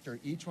fast.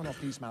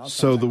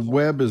 So the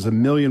Webb is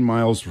 1 million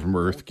miles from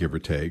Earth, give or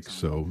take,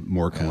 so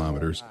more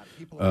kilometers.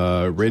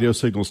 Radio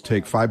signals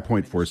take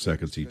 5.4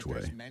 seconds each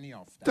way.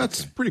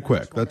 That's pretty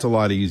quick. That's a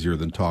lot easier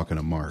than talking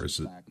to Mars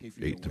at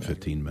 8 to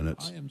 15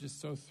 minutes. I am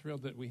just so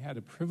thrilled that we had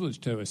a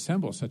privilege to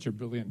assemble such a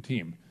brilliant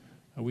team.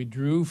 We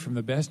drew from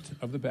the best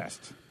of the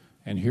best,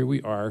 and here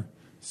we are.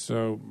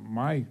 So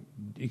my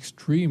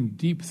extreme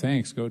deep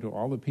thanks go to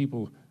all the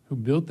people who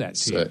built that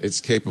team. It's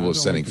capable of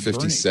sending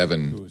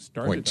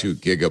 57.2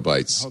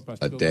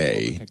 gigabytes a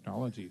day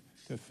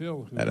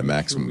at a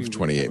maximum of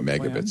 28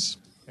 megabits.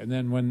 And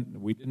then when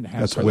we didn't have...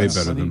 That's way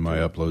better than my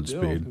upload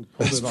speed.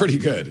 That's pretty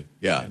good.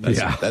 Yeah,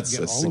 that's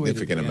a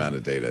significant amount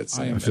of data.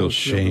 I feel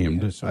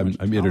shamed.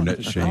 I'm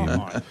internet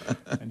shamed.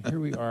 And here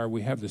we are.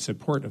 We have the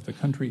support of the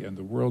country and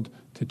the world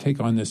to take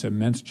on this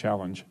immense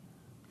challenge.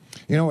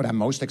 You know what I'm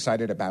most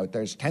excited about?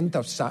 There's tens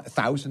of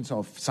thousands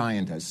of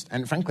scientists,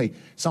 and frankly,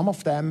 some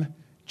of them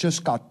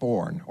just got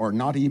born or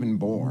not even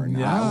born.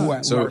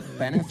 So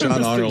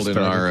John Arnold and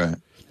our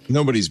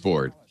nobody's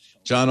bored.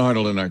 John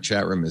Arnold in our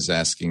chat room is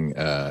asking,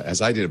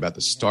 as I did, about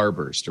the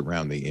starburst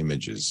around the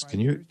images. Can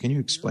you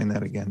explain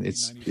that again?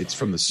 It's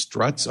from the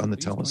struts on the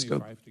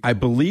telescope? I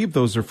believe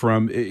those are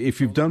from, if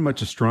you've done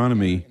much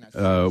astronomy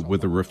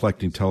with a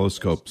reflecting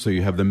telescope, so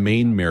you have the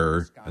main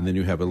mirror, and then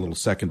you have a little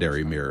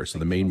secondary mirror. So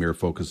the main mirror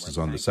focuses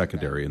on the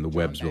secondary, and the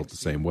Webb's built the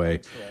same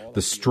way.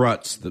 The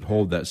struts that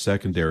hold that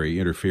secondary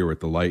interfere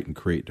with the light and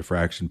create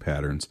diffraction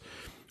patterns.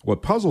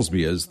 What puzzles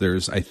me is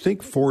there's, I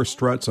think, 4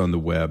 struts on the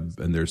Webb,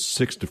 and there's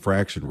 6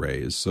 diffraction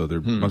rays, so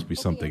there must be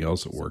something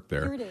else at work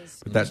there.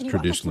 But that's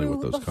traditionally what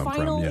those come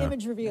from. Yeah.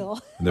 Image reveal.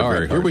 All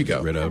right, here we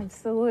go.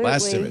 Absolutely.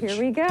 Last image. Here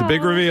we go. The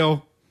big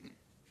reveal.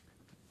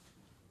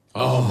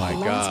 Oh my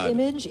God! Last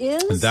image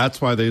is. And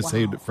that's why they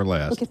saved it for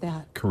last. Look at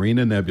that,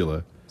 Carina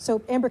Nebula.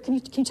 So, Amber, can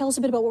you tell us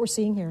a bit about what we're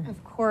seeing here?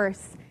 Of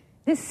course.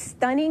 This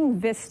stunning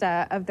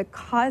vista of the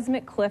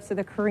cosmic cliffs of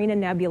the Carina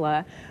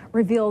Nebula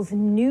reveals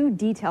new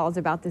details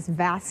about this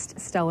vast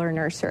stellar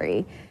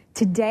nursery.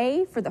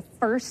 Today, for the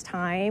first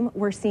time,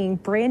 we're seeing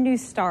brand new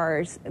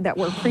stars that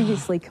were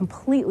previously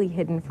completely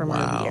hidden from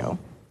our view.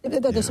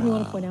 There's something you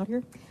want to point out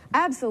here?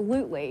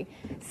 Absolutely.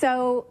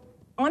 So,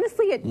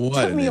 honestly, it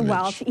took me a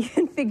while to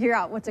even figure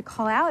out what to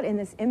call out in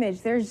this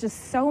image. There's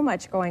just so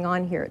much going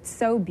on here. It's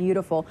so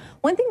beautiful.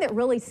 One thing that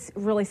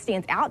really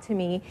stands out to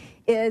me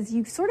is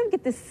you sort of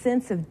get this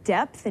sense of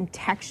depth and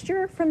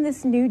texture from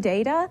this new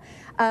data.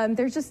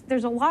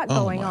 There's a lot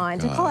going on.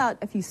 To call out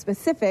a few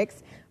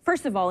specifics,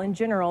 first of all, in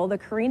general, the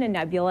Carina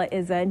Nebula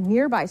is a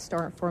nearby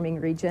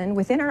star-forming region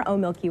within our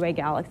own Milky Way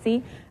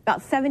galaxy,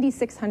 about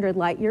 7,600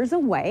 light years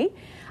away.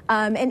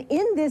 And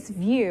in this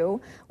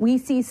view, we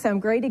see some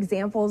great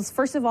examples,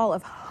 first of all,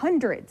 of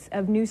hundreds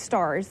of new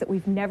stars that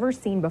we've never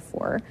seen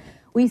before.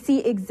 We see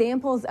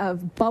examples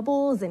of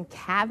bubbles and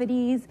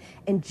cavities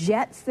and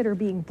jets that are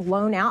being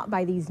blown out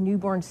by these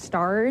newborn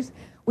stars.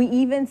 We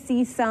even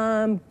see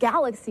some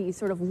galaxies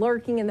sort of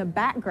lurking in the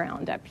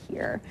background up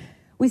here.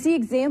 We see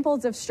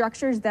examples of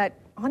structures that,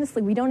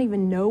 honestly, we don't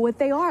even know what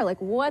they are.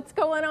 Like, what's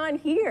going on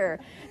here?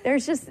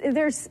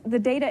 The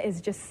data is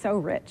just so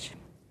rich.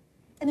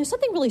 And there's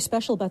something really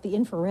special about the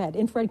infrared.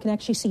 Infrared can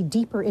actually see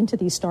deeper into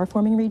these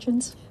star-forming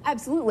regions.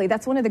 Absolutely.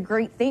 That's one of the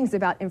great things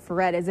about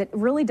infrared is it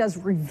really does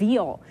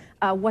reveal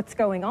what's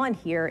going on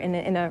here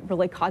in a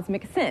really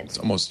cosmic sense. It's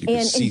almost, you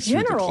can see through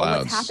the clouds. And in general,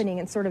 what's happening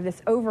in sort of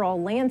this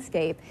overall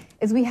landscape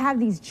is we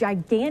have these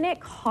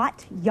gigantic,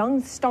 hot,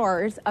 young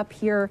stars up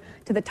here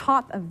to the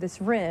top of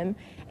this rim,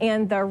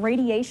 and the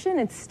radiation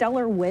and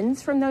stellar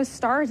winds from those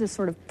stars is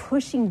sort of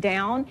pushing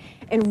down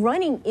and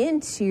running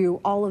into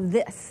all of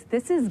this.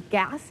 This is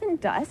gas and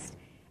dust,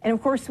 and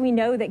of course we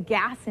know that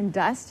gas and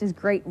dust is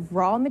great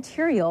raw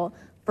material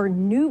for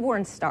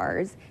newborn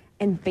stars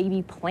and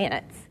baby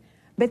planets.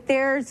 But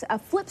there's a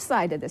flip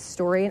side to this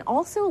story and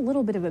also a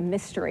little bit of a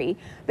mystery,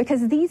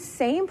 because these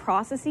same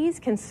processes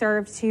can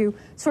serve to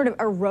sort of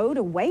erode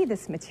away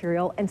this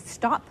material and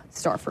stop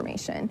star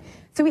formation.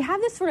 So we have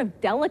this sort of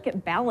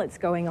delicate balance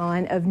going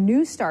on of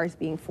new stars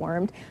being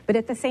formed, but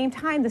at the same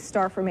time, the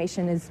star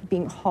formation is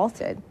being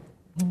halted.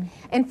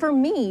 And for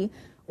me,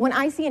 when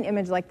I see an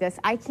image like this,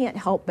 I can't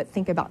help but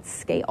think about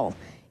scale.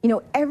 You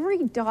know,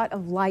 every dot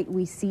of light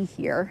we see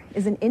here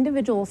is an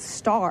individual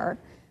star,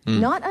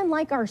 not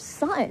unlike our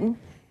sun,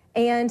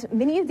 and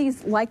many of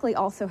these likely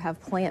also have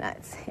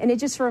planets. And it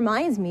just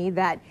reminds me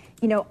that,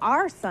 you know,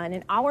 our sun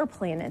and our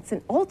planets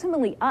and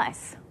ultimately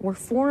us were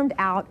formed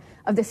out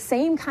of the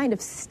same kind of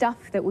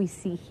stuff that we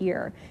see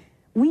here.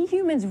 We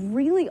humans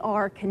really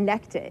are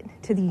connected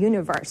to the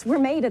universe. We're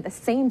made of the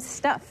same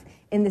stuff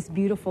in this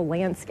beautiful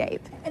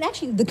landscape. And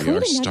actually, the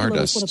Carina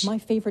Nebula is one of my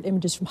favorite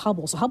images from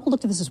Hubble. So Hubble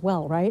looked at this as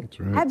well, right?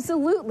 That's right.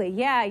 Absolutely,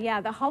 yeah.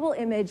 The Hubble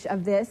image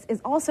of this is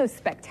also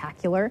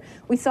spectacular.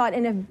 We saw it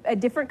in a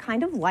different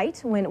kind of light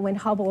when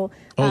Hubble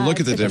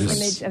look at the difference.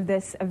 An image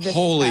of this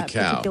Holy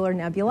cow. Particular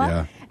nebula.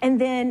 Yeah. And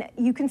then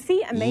you can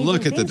see amazing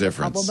look at things the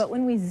difference. with Hubble, but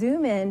when we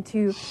zoom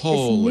into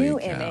Holy this new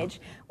cow.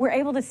 image, we're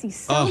able to see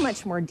so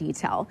much more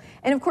detail.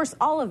 And of course,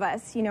 all of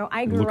us, you know,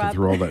 I grew up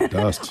through all that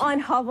dust.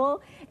 on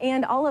Hubble,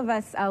 and all of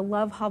us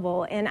love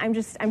Hubble. And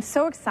I'm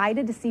so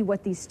excited to see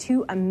what these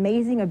two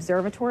amazing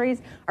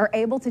observatories are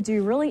able to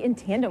do really in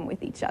tandem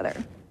with each other.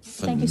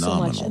 Phenomenal. Thank you so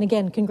much. And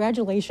again,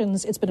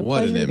 congratulations. It's been a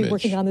pleasure to be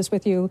working on this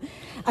with you.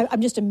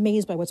 I'm just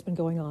amazed by what's been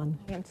going on.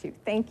 I am too.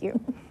 Thank you.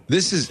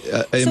 This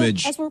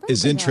image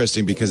is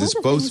interesting because it's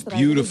both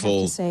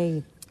beautiful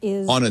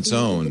on its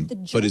own,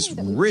 but it's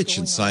rich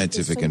in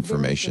scientific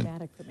information.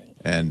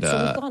 And,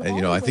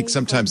 you know, I think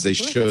sometimes they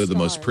show the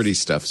most pretty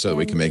stuff so that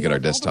we can make it our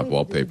desktop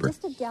wallpaper.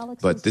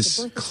 But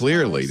this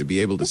clearly, to be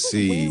able to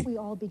see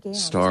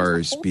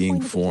stars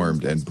being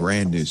formed and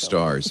brand new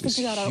stars is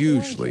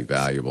hugely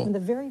valuable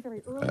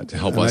to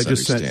help us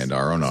understand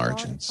our own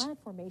origins.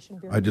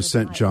 I just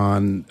sent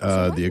John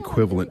the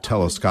equivalent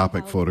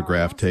telescopic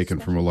photograph taken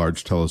from a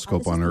large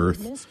telescope on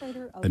Earth,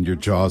 and your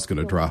jaw's going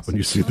to drop when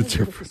you see the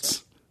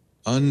difference.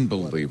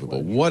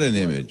 Unbelievable. What an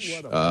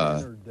image.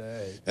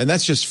 And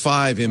that's just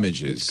 5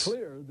 images.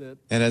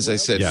 And as I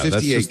said,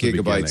 58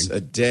 gigabytes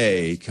a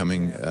day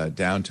coming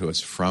down to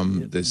us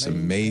from this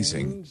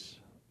amazing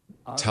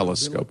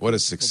telescope. What a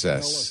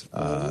success.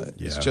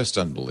 It's just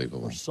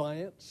unbelievable. More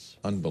science.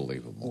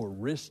 Unbelievable. More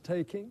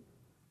risk-taking.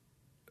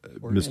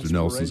 Mr.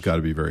 Nelson's got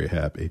to be very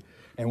happy.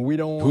 And we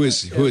don't Who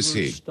is he?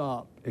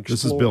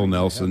 This is Bill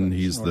Nelson.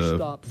 He's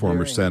the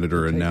former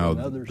senator and now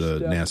the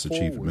NASA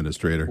chief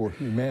administrator. For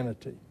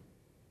humanity.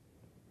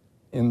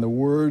 In the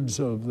words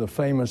of the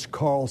famous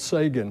Carl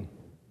Sagan,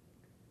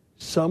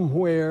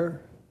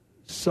 somewhere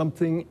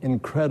something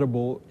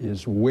incredible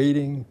is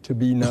waiting to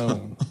be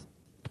known.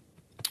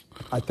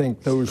 I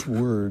think those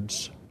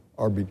words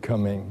are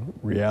becoming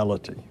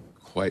reality.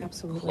 Quite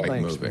Thanks,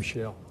 moving.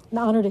 Michelle. An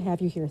honor to have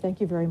you here. Thank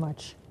you very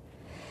much.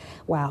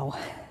 Wow.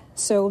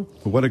 So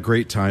what a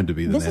great time to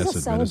be the NASA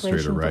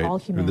administrator,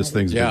 right? And this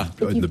thing's been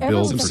in the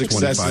build for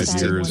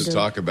 25 years to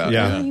talk about.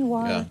 Wherever you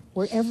are,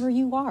 wherever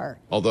you are.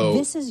 Although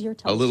this is your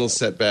a little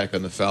setback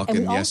on the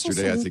Falcon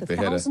yesterday, I think they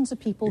had an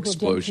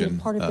explosion.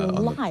 Part of their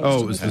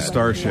lives it was the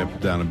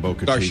Starship down in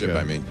Boca Chica. Starship,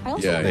 I mean.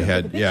 They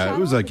had, it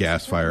was a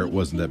gas fire. It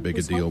wasn't that big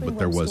a deal, but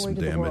there was some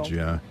damage,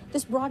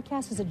 This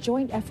broadcast is a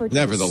joint effort.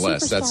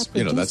 Nevertheless, that's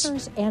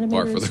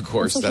par for the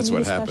course. That's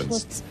what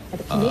happens.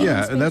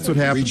 And that's what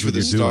happens. Reach for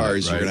the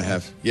stars. You're going to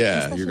have,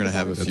 you're going to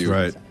have a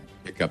few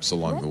hiccups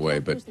along the way.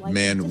 But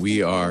man,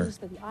 we are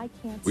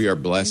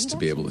blessed to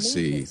be able to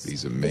see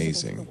these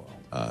amazing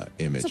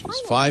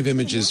images. 5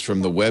 images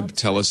from the Webb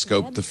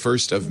telescope, the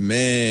first of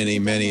many,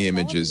 many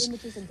images.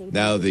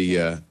 Now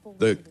the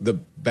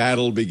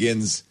battle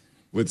begins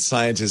with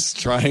scientists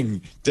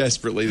trying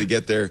desperately to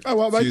get their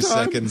few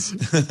seconds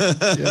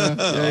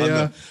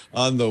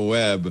on the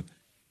Webb.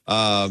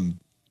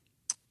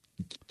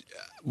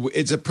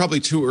 It's probably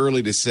too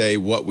early to say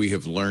what we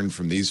have learned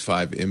from these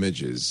 5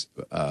 images,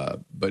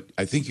 but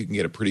I think you can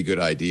get a pretty good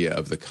idea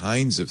of the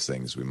kinds of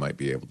things we might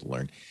be able to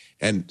learn.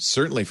 And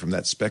certainly from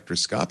that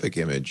spectroscopic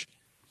image,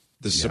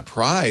 the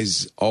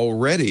surprise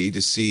already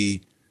to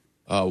see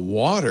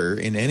water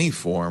in any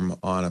form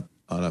on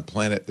a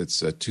planet that's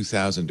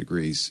 2,000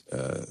 degrees.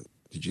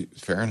 Did you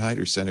Fahrenheit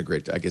or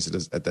centigrade? I guess it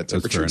does at that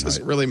temperature. It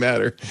doesn't really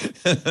matter.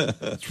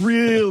 It's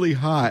really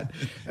hot,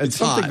 and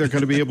something they're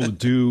going to be able to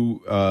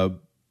do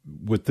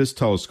with this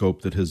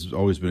telescope that has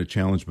always been a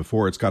challenge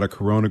before. It's got a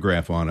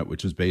coronagraph on it,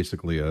 which is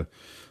basically a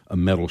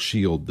metal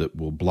shield that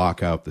will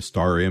block out the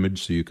star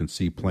image, so you can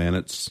see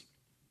planets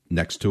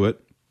next to it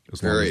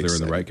as long as they're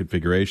in the right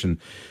configuration.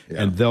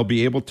 Yeah. And they'll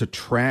be able to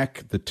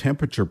track the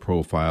temperature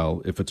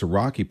profile, if it's a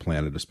rocky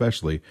planet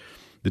especially,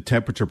 the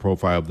temperature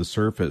profile of the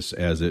surface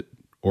as it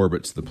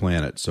orbits the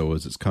planet. So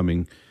as it's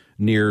coming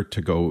near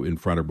to go in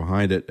front or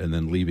behind it and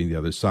then leaving the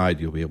other side,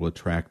 you'll be able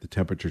to track the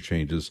temperature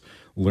changes,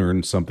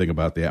 learn something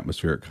about the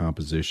atmospheric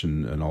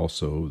composition and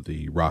also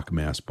the rock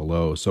mass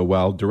below. So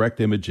while direct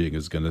imaging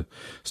is going to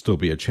still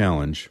be a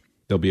challenge,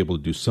 they'll be able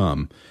to do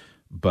some,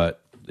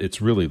 but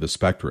it's really the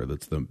spectra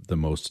that's the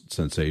most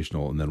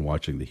sensational, and then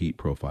watching the heat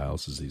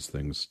profiles as these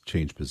things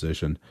change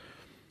position.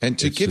 And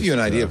to give you an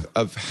idea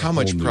of how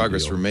much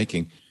progress we're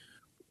making,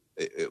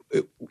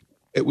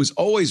 it was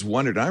always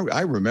wondered,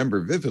 I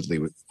remember vividly,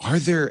 are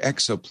there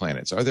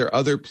exoplanets? Are there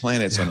other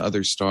planets on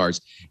other stars?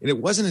 And it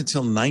wasn't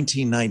until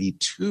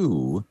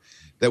 1992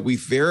 that we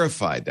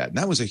verified that. And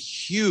that was a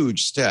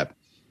huge step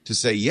to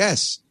say,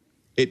 yes,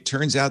 it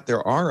turns out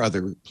there are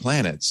other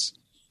planets.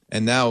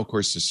 And now, of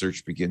course, the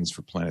search begins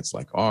for planets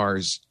like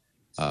ours,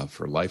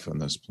 for life on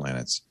those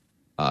planets.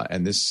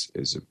 And this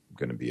is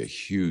going to be a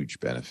huge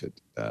benefit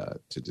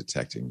to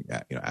detecting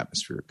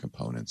atmospheric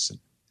components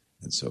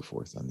and so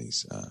forth on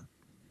these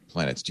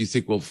planets. Do you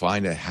think we'll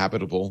find a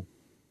habitable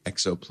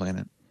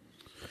exoplanet?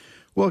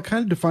 Well, it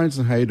kind of defines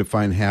how you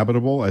define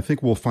habitable. I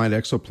think we'll find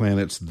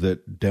exoplanets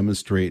that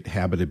demonstrate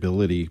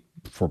habitability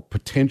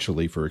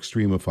potentially for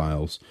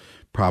extremophiles,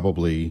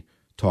 probably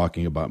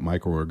talking about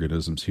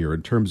microorganisms here.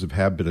 In terms of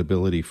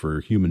habitability for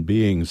human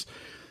beings,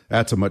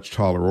 that's a much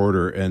taller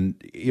order. And,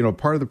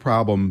 part of the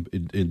problem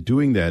in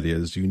doing that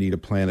is you need a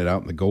planet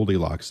out in the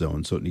Goldilocks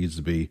zone, so it needs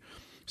to be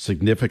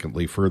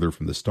significantly further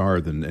from the star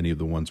than any of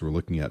the ones we're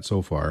looking at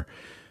so far.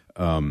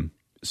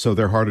 So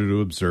they're harder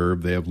to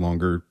observe. They have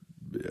longer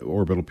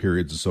orbital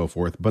periods and so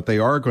forth, but they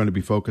are going to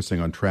be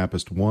focusing on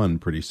TRAPPIST-1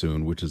 pretty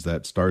soon, which is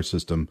that star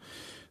system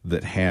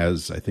that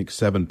has, I think,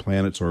 7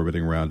 planets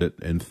orbiting around it,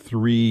 and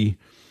 3,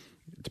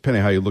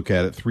 depending on how you look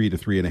at it, 3 to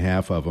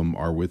 3.5 of them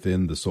are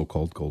within the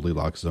so-called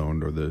Goldilocks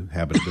zone or the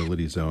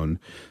habitability zone.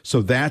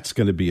 So that's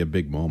going to be a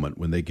big moment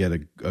when they get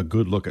a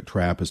good look at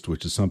TRAPPIST,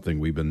 which is something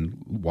we've been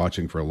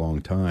watching for a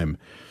long time.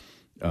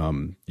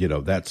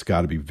 That's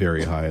got to be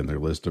very high on their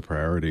list of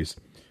priorities.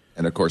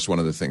 And of course, one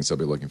of the things they'll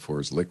be looking for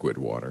is liquid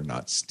water,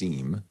 not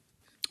steam.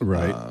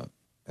 Right.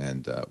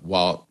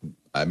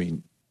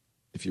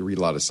 If you read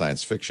a lot of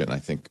science fiction, I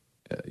think,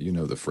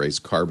 the phrase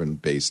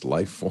carbon-based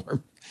life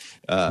form.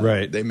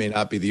 Right. They may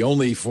not be the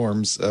only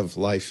forms of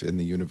life in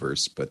the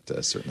universe, but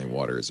certainly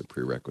water is a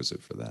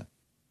prerequisite for that.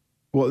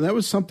 Well, that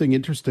was something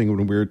interesting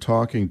when we were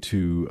talking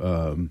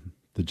to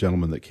the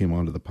gentleman that came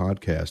onto the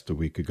podcast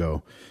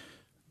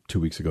 2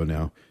 weeks ago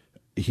now.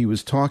 he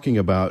was talking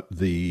about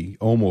the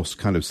almost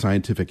kind of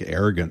scientific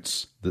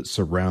arrogance that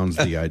surrounds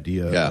the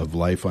idea of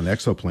life on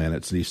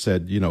exoplanets. And he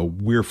said,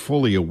 we're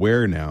fully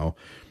aware now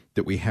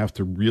that we have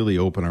to really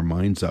open our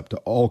minds up to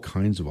all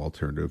kinds of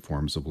alternative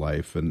forms of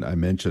life. And I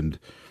mentioned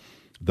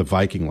the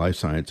Viking life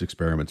science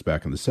experiments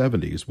back in the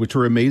 70s, which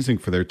were amazing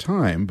for their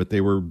time, but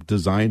they were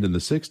designed in the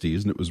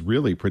 60s, and it was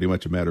really pretty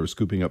much a matter of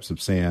scooping up some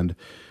sand,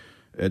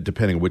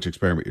 depending on which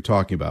experiment you're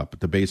talking about. But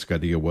the basic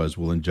idea was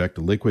we'll inject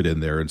a liquid in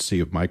there and see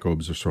if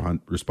microbes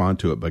respond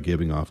to it by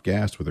giving off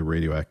gas with a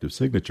radioactive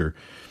signature.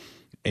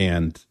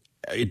 And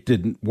it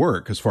didn't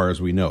work as far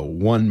as we know.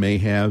 One may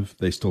have,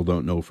 they still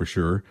don't know for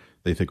sure.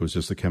 They think it was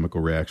just a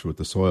chemical reaction with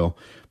the soil.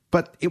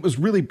 But it was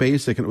really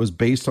basic, and it was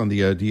based on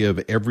the idea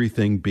of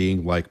everything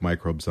being like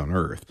microbes on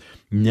Earth.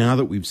 Now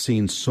that we've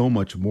seen so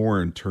much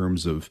more in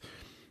terms of,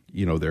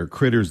 there are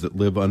critters that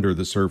live under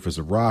the surface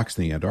of rocks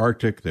in the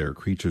Antarctic. There are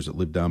creatures that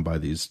live down by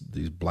these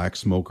black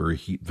smoke or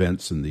heat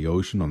vents in the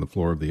ocean, on the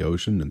floor of the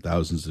ocean, and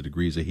thousands of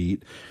degrees of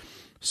heat.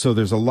 So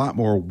there's a lot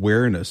more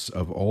awareness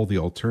of all the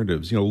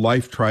alternatives.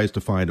 Life tries to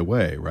find a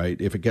way,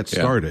 right? If it gets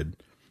started,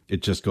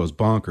 it just goes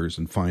bonkers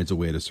and finds a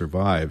way to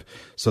survive.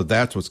 So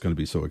that's what's going to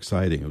be so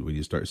exciting when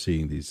you start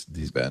seeing these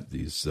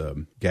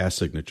gas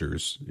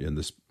signatures in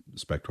the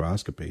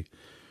spectroscopy,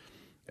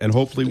 and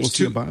hopefully we'll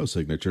see a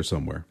biosignature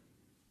somewhere.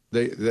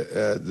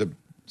 The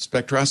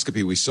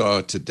spectroscopy we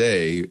saw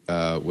today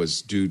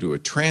was due to a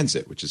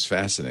transit, which is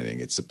fascinating.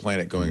 It's a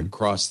planet going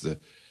across the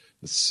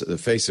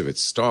face of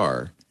its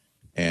star,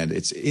 and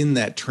it's in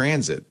that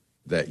transit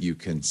that you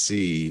can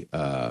see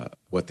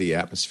what the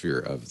atmosphere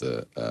of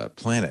the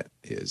planet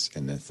is,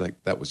 and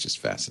that was just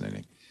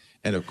fascinating.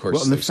 And of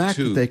course, and the fact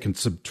that they can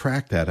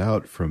subtract that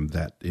out from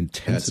that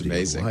intensity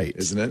amazing, of light,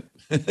 isn't it?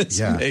 It's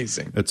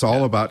amazing. It's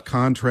all about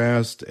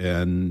contrast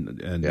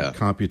and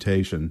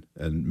computation.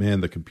 And man,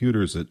 the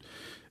computers at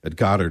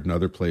Goddard and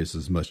other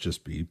places must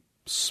just be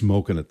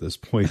smoking at this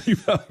point,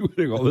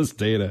 evaluating all this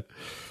data.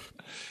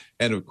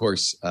 And of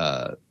course,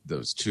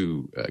 those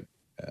two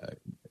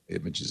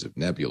images of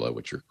nebula,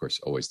 which are, of course,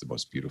 always the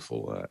most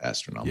beautiful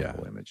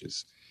astronomical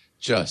images,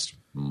 just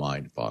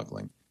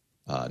mind-boggling.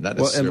 Not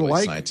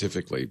necessarily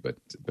scientifically, but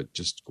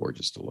just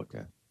gorgeous to look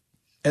at.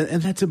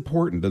 And that's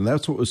important, and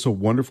that's what was so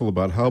wonderful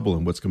about Hubble,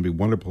 and what's going to be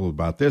wonderful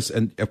about this.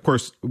 And of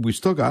course, we've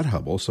still got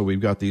Hubble, so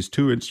we've got these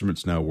two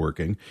instruments now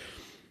working.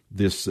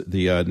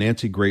 The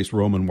Nancy Grace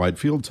Roman Wide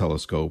Field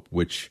Telescope,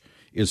 which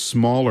is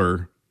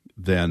smaller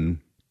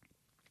than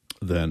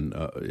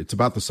it's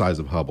about the size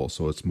of Hubble,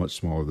 so it's much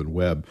smaller than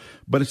Webb,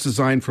 but it's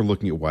designed for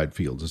looking at wide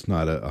fields. It's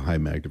not a high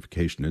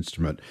magnification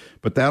instrument,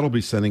 but that'll be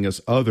sending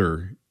us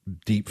other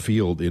deep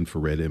field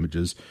infrared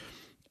images.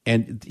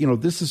 And,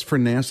 this is for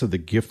NASA the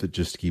gift that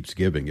just keeps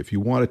giving. If you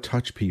want to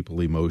touch people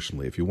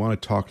emotionally, if you want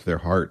to talk to their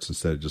hearts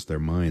instead of just their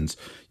minds,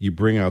 you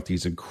bring out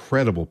these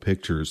incredible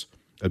pictures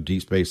of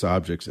deep space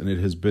objects, and it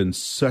has been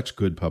such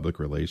good public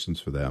relations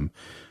for them,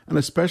 and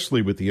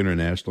especially with the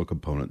international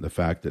component, the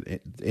fact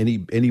that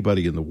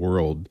anybody in the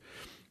world,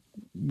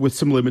 with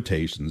some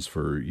limitations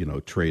for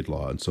trade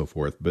law and so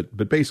forth,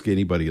 but basically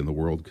anybody in the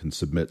world can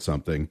submit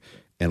something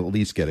and at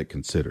least get it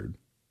considered.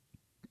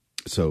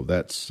 So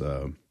that's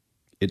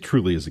it.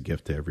 Truly is a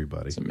gift to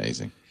everybody. It's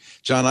amazing,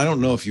 John. I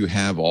don't know if you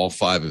have all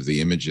 5 of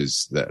the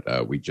images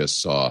that we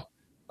just saw.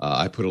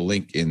 I put a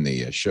link in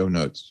the show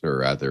notes, or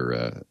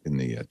rather in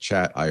the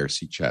chat,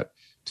 IRC chat,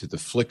 to the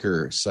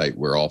Flickr site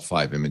where all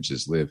 5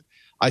 images live.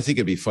 I think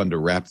it'd be fun to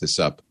wrap this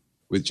up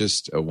with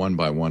just a one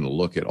by one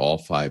look at all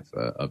 5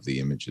 of the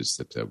images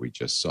that we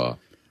just saw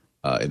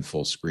in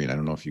full screen. I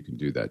don't know if you can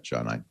do that,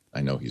 John.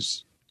 I know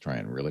he's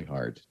trying really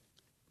hard.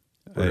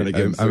 I'm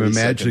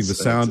imagining the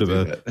sound of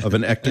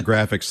an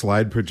ectographic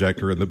slide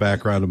projector in the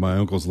background of my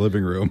uncle's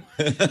living room.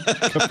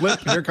 Flip,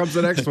 here comes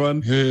the next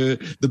one.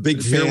 The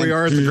big fan. Here we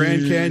are at the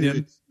Grand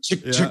Canyon.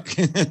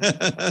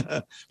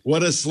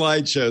 What a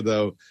slideshow,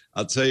 though.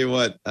 I'll tell you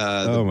what,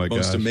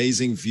 most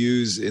amazing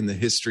views in the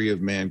history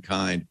of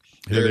mankind.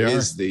 There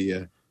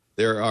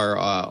are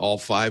all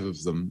 5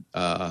 of them.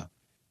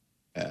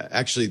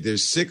 Actually,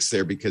 there's 6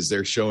 there because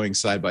they're showing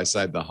side by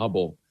side the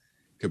Hubble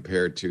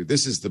compared to,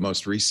 this is the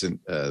most recent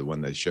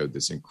one they showed,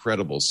 this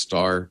incredible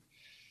star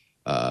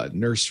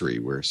nursery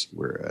where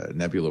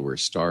nebula where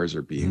stars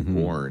are being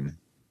born,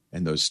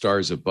 and those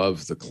stars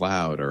above the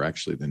cloud are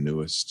actually the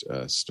newest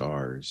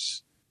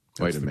stars.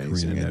 Quite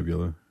amazing. The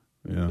Nebula.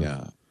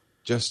 Yeah.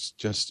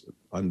 Just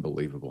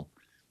unbelievable.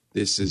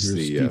 This is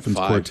the Stephen's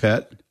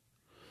quartet.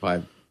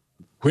 5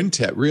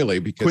 quintet, really,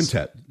 because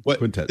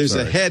quintet. There's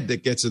a head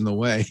that gets in the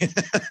way,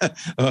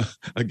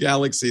 a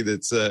galaxy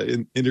that's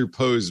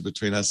interposed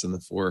between us and the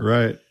 4.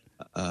 Right.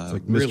 It's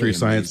like Mystery really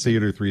Science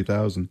Theater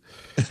 3000.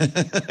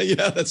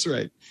 Yeah, that's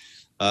right.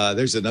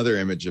 There's another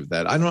image of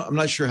that. I'm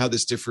not sure how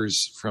this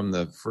differs from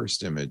the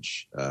first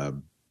image.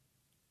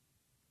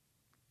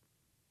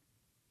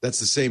 That's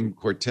the same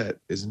quartet,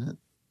 isn't it?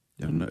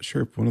 I'm not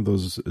sure if one of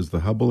those is the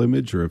Hubble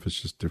image or if it's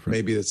just different.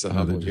 Maybe it's the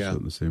Hubble. Yeah,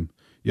 the same.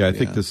 Yeah, I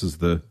think this is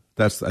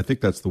I think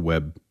that's the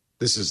Webb.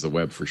 This is the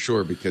Webb for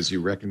sure, because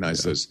you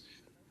recognize those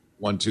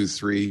 1, 2,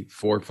 3,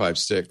 4, 5,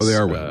 6. Oh, they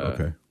are Webb.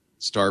 Okay.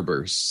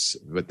 starbursts,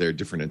 but they're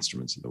different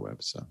instruments of the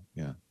Webb. So,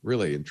 yeah,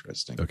 really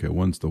interesting. Okay,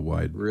 one's the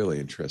wide. Really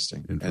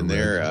interesting. Infrared. And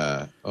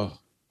they're,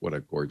 what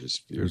a gorgeous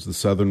view. There's the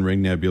Southern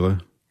Ring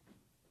Nebula.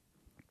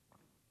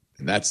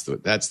 And that's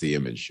the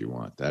image you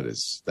want. That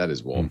is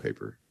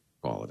wallpaper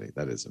quality.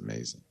 That is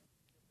amazing.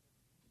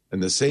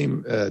 And the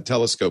same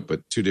telescope,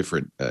 but two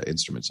different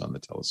instruments on the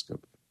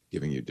telescope,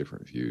 giving you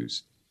different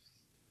views.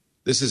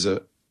 This is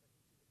look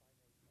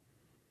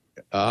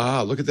at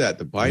that.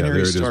 The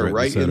binary star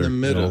right in the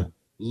middle. Yeah.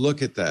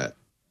 Look at that.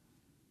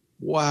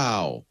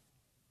 Wow.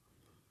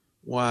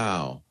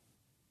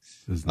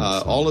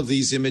 All of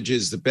these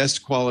images, the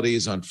best quality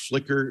is on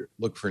Flickr.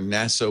 Look for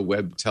NASA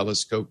Webb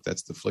Telescope.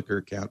 That's the Flickr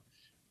account.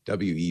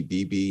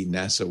 WEBB,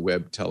 NASA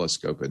Webb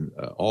Telescope. And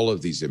all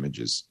of these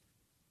images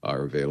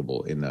are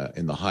available in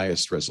the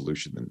highest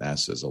resolution that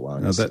NASA is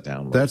allowing us to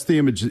download. That's the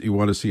image that you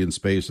want to see in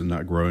space and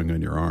not growing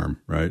on your arm,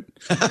 right?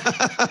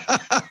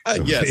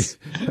 Yes.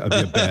 That'd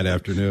be a bad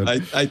afternoon.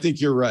 I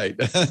think you're right.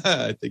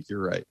 I think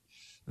you're right.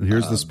 And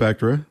here's the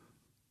spectra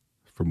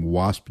from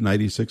WASP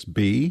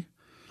 96b.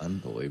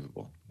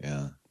 Unbelievable.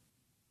 Yeah.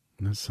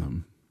 That's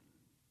some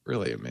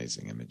really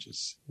amazing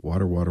images.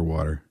 Water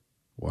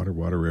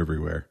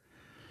everywhere.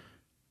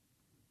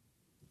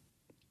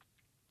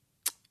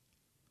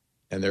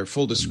 And there are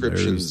full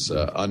descriptions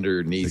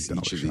underneath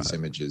each of these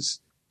images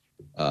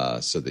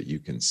so that you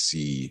can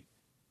see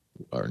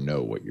or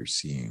know what you're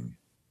seeing.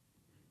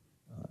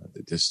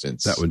 The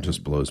distance. That one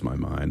just blows my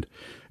mind.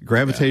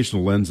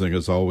 Gravitational lensing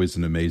is always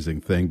an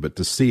amazing thing, but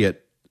to see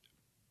it,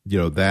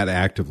 that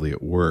actively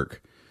at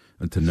work,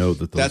 and to know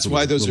that that's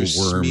why those are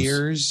worms,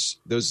 smears.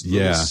 Those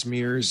little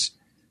smears.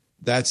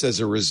 That's as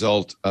a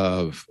result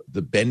of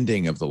the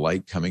bending of the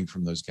light coming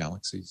from those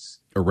galaxies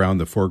around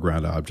the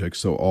foreground object.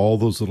 So all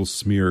those little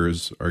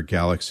smears are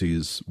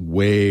galaxies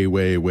way,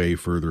 way, way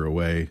further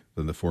away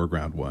than the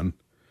foreground one.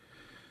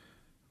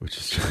 Which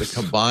is just,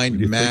 the combined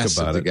mass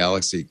of the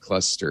galaxy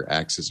cluster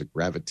acts as a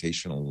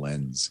gravitational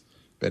lens,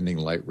 bending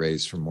light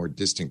rays from more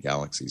distant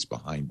galaxies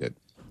behind it.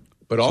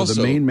 But also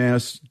the main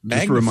mass,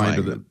 just a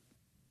reminder that,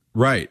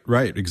 right,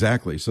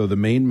 exactly. So the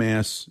main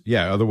mass,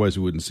 otherwise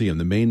we wouldn't see them.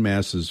 The main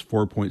mass is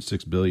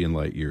 4.6 billion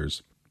light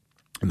years.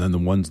 And then the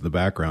ones in the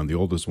background, the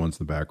oldest ones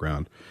in the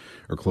background,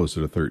 are closer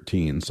to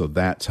 13. So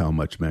that's how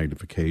much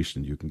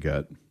magnification you can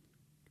get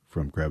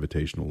from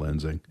gravitational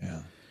lensing.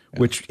 Yeah.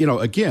 Which,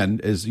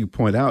 again, as you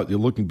point out, you're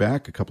looking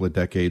back a couple of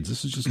decades,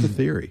 this is just a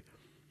theory.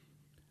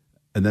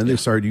 And then they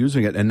started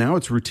using it, and now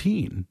it's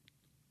routine.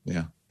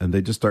 Yeah. And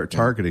they just start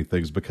targeting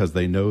things because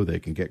they know they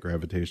can get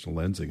gravitational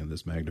lensing and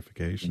this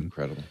magnification.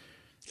 Incredible.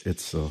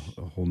 It's a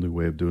whole new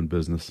way of doing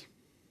business.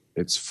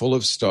 It's full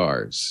of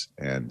stars,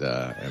 and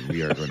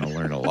we are going to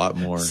learn a lot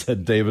more.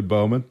 Said David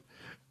Bowman.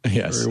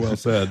 Yes. Very well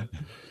said.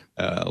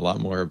 A lot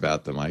more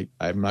about them.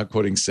 I'm not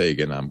quoting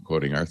Sagan. I'm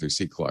quoting Arthur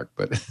C. Clarke,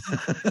 but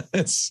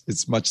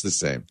it's much the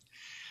same.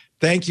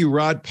 Thank you,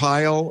 Rod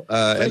Pyle,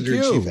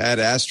 Editor-in-Chief Ad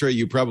Astra.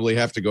 You probably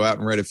have to go out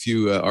and write a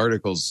few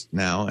articles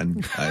now,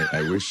 and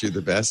I wish you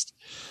the best.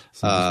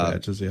 Some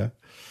dispatches,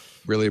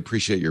 Really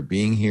appreciate your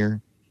being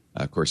here.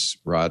 Of course,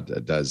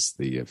 Rod does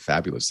the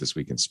fabulous This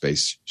Week in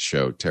Space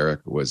show.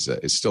 Tarek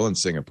is still in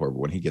Singapore, but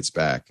when he gets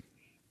back,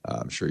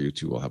 I'm sure you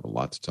two will have a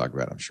lot to talk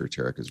about. I'm sure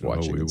Tarek is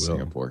watching in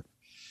Singapore.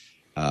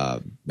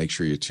 Make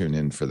sure you tune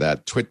in for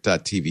that.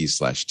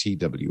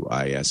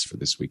 twit.tv/TWIS for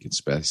This Week in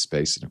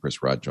Space. And of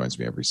course, Rod joins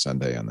me every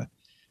Sunday on the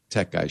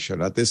Tech Guy Show.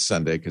 Not this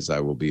Sunday, because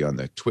I will be on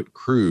the Twit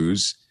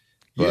Cruise.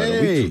 But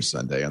a week from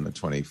Sunday on the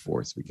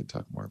 24th, we can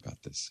talk more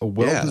about this. A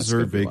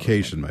well-deserved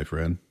vacation, my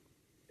friend.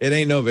 It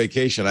ain't no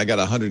vacation. I got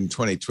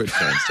 120 Twit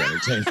fans to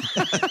entertain.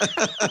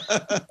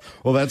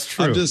 Well, that's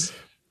true.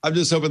 I'm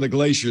just hoping the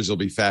glaciers will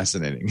be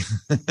fascinating.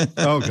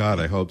 Oh, God,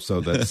 I hope so.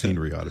 That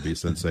scenery ought to be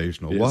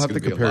sensational. We'll have to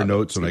compare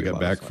notes when I get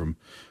back from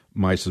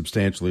my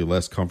substantially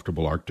less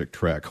comfortable Arctic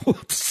trek. We'll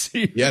have to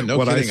see what kidding.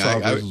 I saw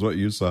versus what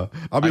you saw.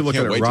 I'll be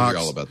looking at rocks. To hear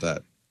all about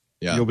that.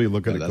 Yeah, you'll be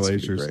looking at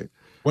glaciers. Great.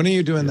 When are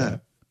you doing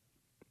that?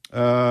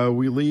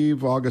 We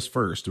leave August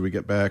 1st. We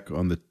get back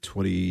on the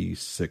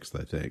 26th,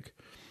 I think.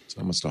 It's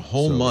almost a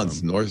whole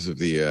month north of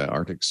the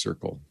Arctic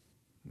Circle.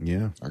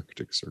 Yeah.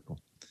 Arctic Circle.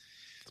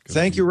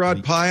 Thank you,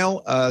 Rod Pyle.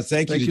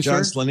 Thank you to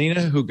John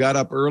Slanina, who got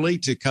up early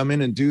to come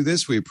in and do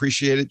this. We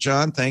appreciate it,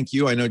 John. Thank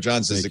you. I know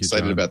John's as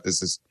excited about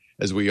this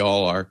as we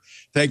all are.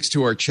 Thanks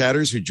to our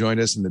chatters who joined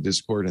us in the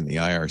Discord and the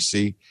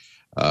IRC.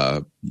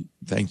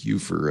 Thank you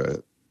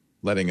for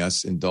letting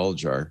us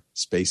indulge our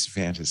space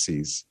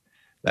fantasies.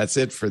 That's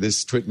it for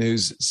this Twit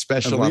News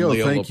special. And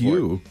Leo, thank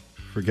you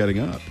for getting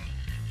up.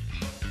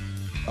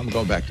 I'm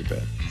going back to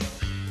bed.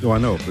 Oh, I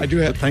know. I do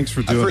have. Thanks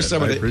for doing it.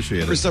 I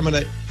appreciate it. First, I'm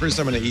going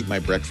to eat my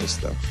breakfast,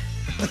 though.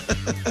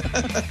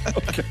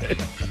 Okay.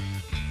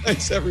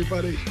 Thanks,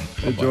 everybody.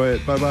 Enjoy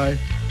it. Bye-bye.